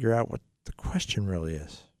figure out what the question really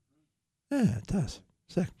is. Yeah, it does.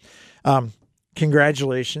 Sick.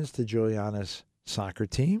 Congratulations to Juliana's soccer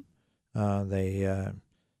team. They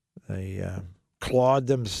clawed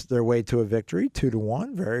their way to a victory,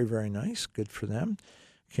 2-1. Very, very nice. Good for them.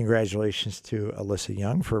 Congratulations to Alyssa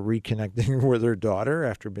Young for reconnecting with her daughter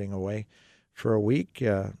after being away for a week.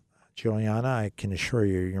 Juliana, I can assure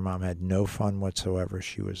you, your mom had no fun whatsoever.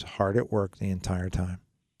 She was hard at work the entire time.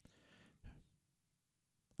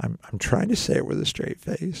 I'm trying to say it with a straight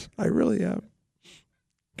face. I really am.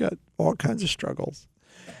 Got all kinds of struggles.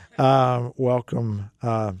 Welcome.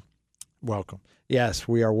 Welcome. Yes,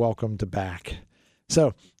 we are welcomed back.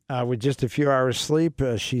 So with just a few hours sleep.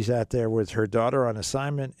 She's out there with her daughter on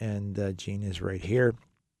assignment, and Jean is right here.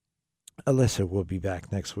 Alyssa will be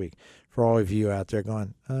back next week. For all of you out there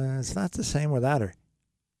going, it's not the same without her.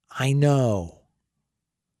 I know.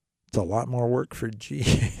 It's a lot more work for Jean.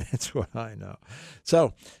 That's what I know.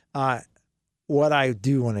 So what I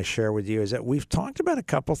do want to share with you is that we've talked about a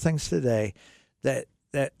couple things today that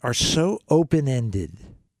are so open-ended.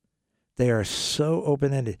 They are so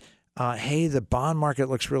open-ended. Hey, the bond market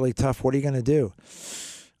looks really tough. What are you going to do?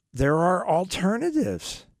 There are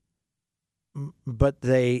alternatives, but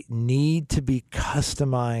they need to be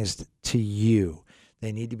customized to you.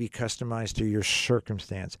 They need to be customized to your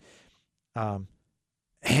circumstance.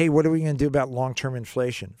 Hey, what are we going to do about long-term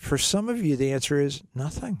inflation? For some of you, the answer is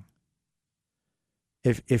nothing.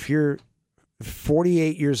 If you're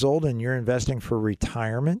 48 years old and you're investing for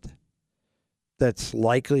retirement, that's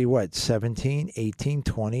likely, 17, 18,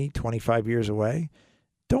 20, 25 years away,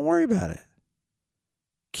 don't worry about it.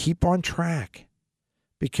 Keep on track,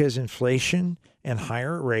 because inflation and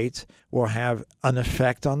higher rates will have an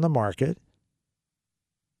effect on the market,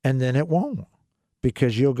 and then it won't,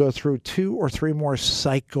 because you'll go through 2 or 3 more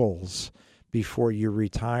cycles before you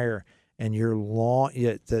retire, and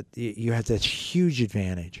you have this huge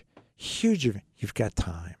advantage. You've got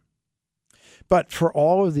time. But for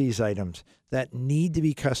all of these items that need to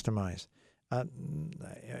be customized,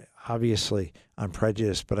 obviously I'm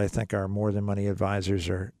prejudiced, but I think our More Than Money advisors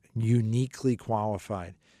are uniquely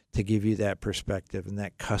qualified to give you that perspective and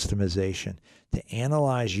that customization, to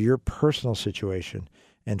analyze your personal situation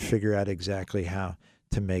and figure out exactly how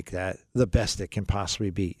to make that the best it can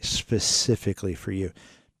possibly be specifically for you.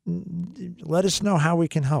 Let us know how we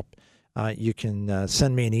can help. You can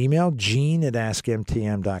send me an email,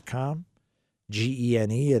 gene@askmtm.com,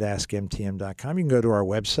 GENE@askmtm.com. You can go to our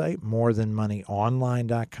website,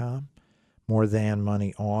 morethanmoneyonline.com,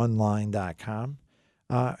 morethanmoneyonline.com.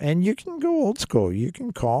 And you can go old school. You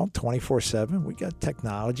can call 24/7. We got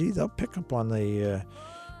technology. They'll pick up on the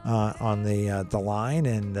line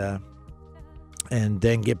and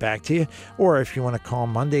then get back to you. Or if you want to call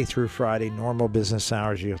Monday through Friday, normal business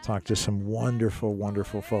hours, you'll talk to some wonderful,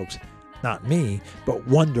 wonderful folks. Not me, but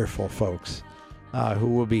wonderful folks who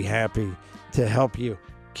will be happy to help you.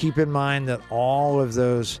 Keep in mind that all of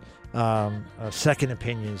those second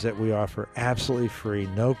opinions that we offer, absolutely free,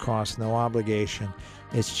 no cost, no obligation.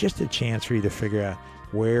 It's just a chance for you to figure out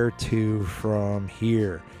where to from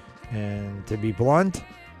here. And to be blunt,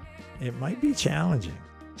 it might be challenging.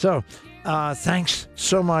 So thanks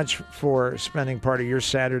so much for spending part of your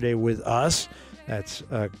Saturday with us. That's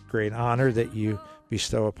a great honor that you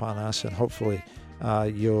bestow upon us, and hopefully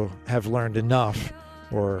you'll have learned enough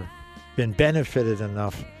or been benefited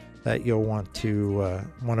enough that you'll want to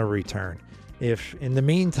return. If in the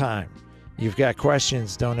meantime you've got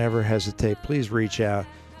questions, don't ever hesitate. Please reach out,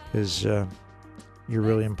 because you're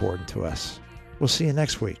really important to us. We'll see you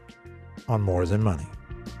next week on More Than Money.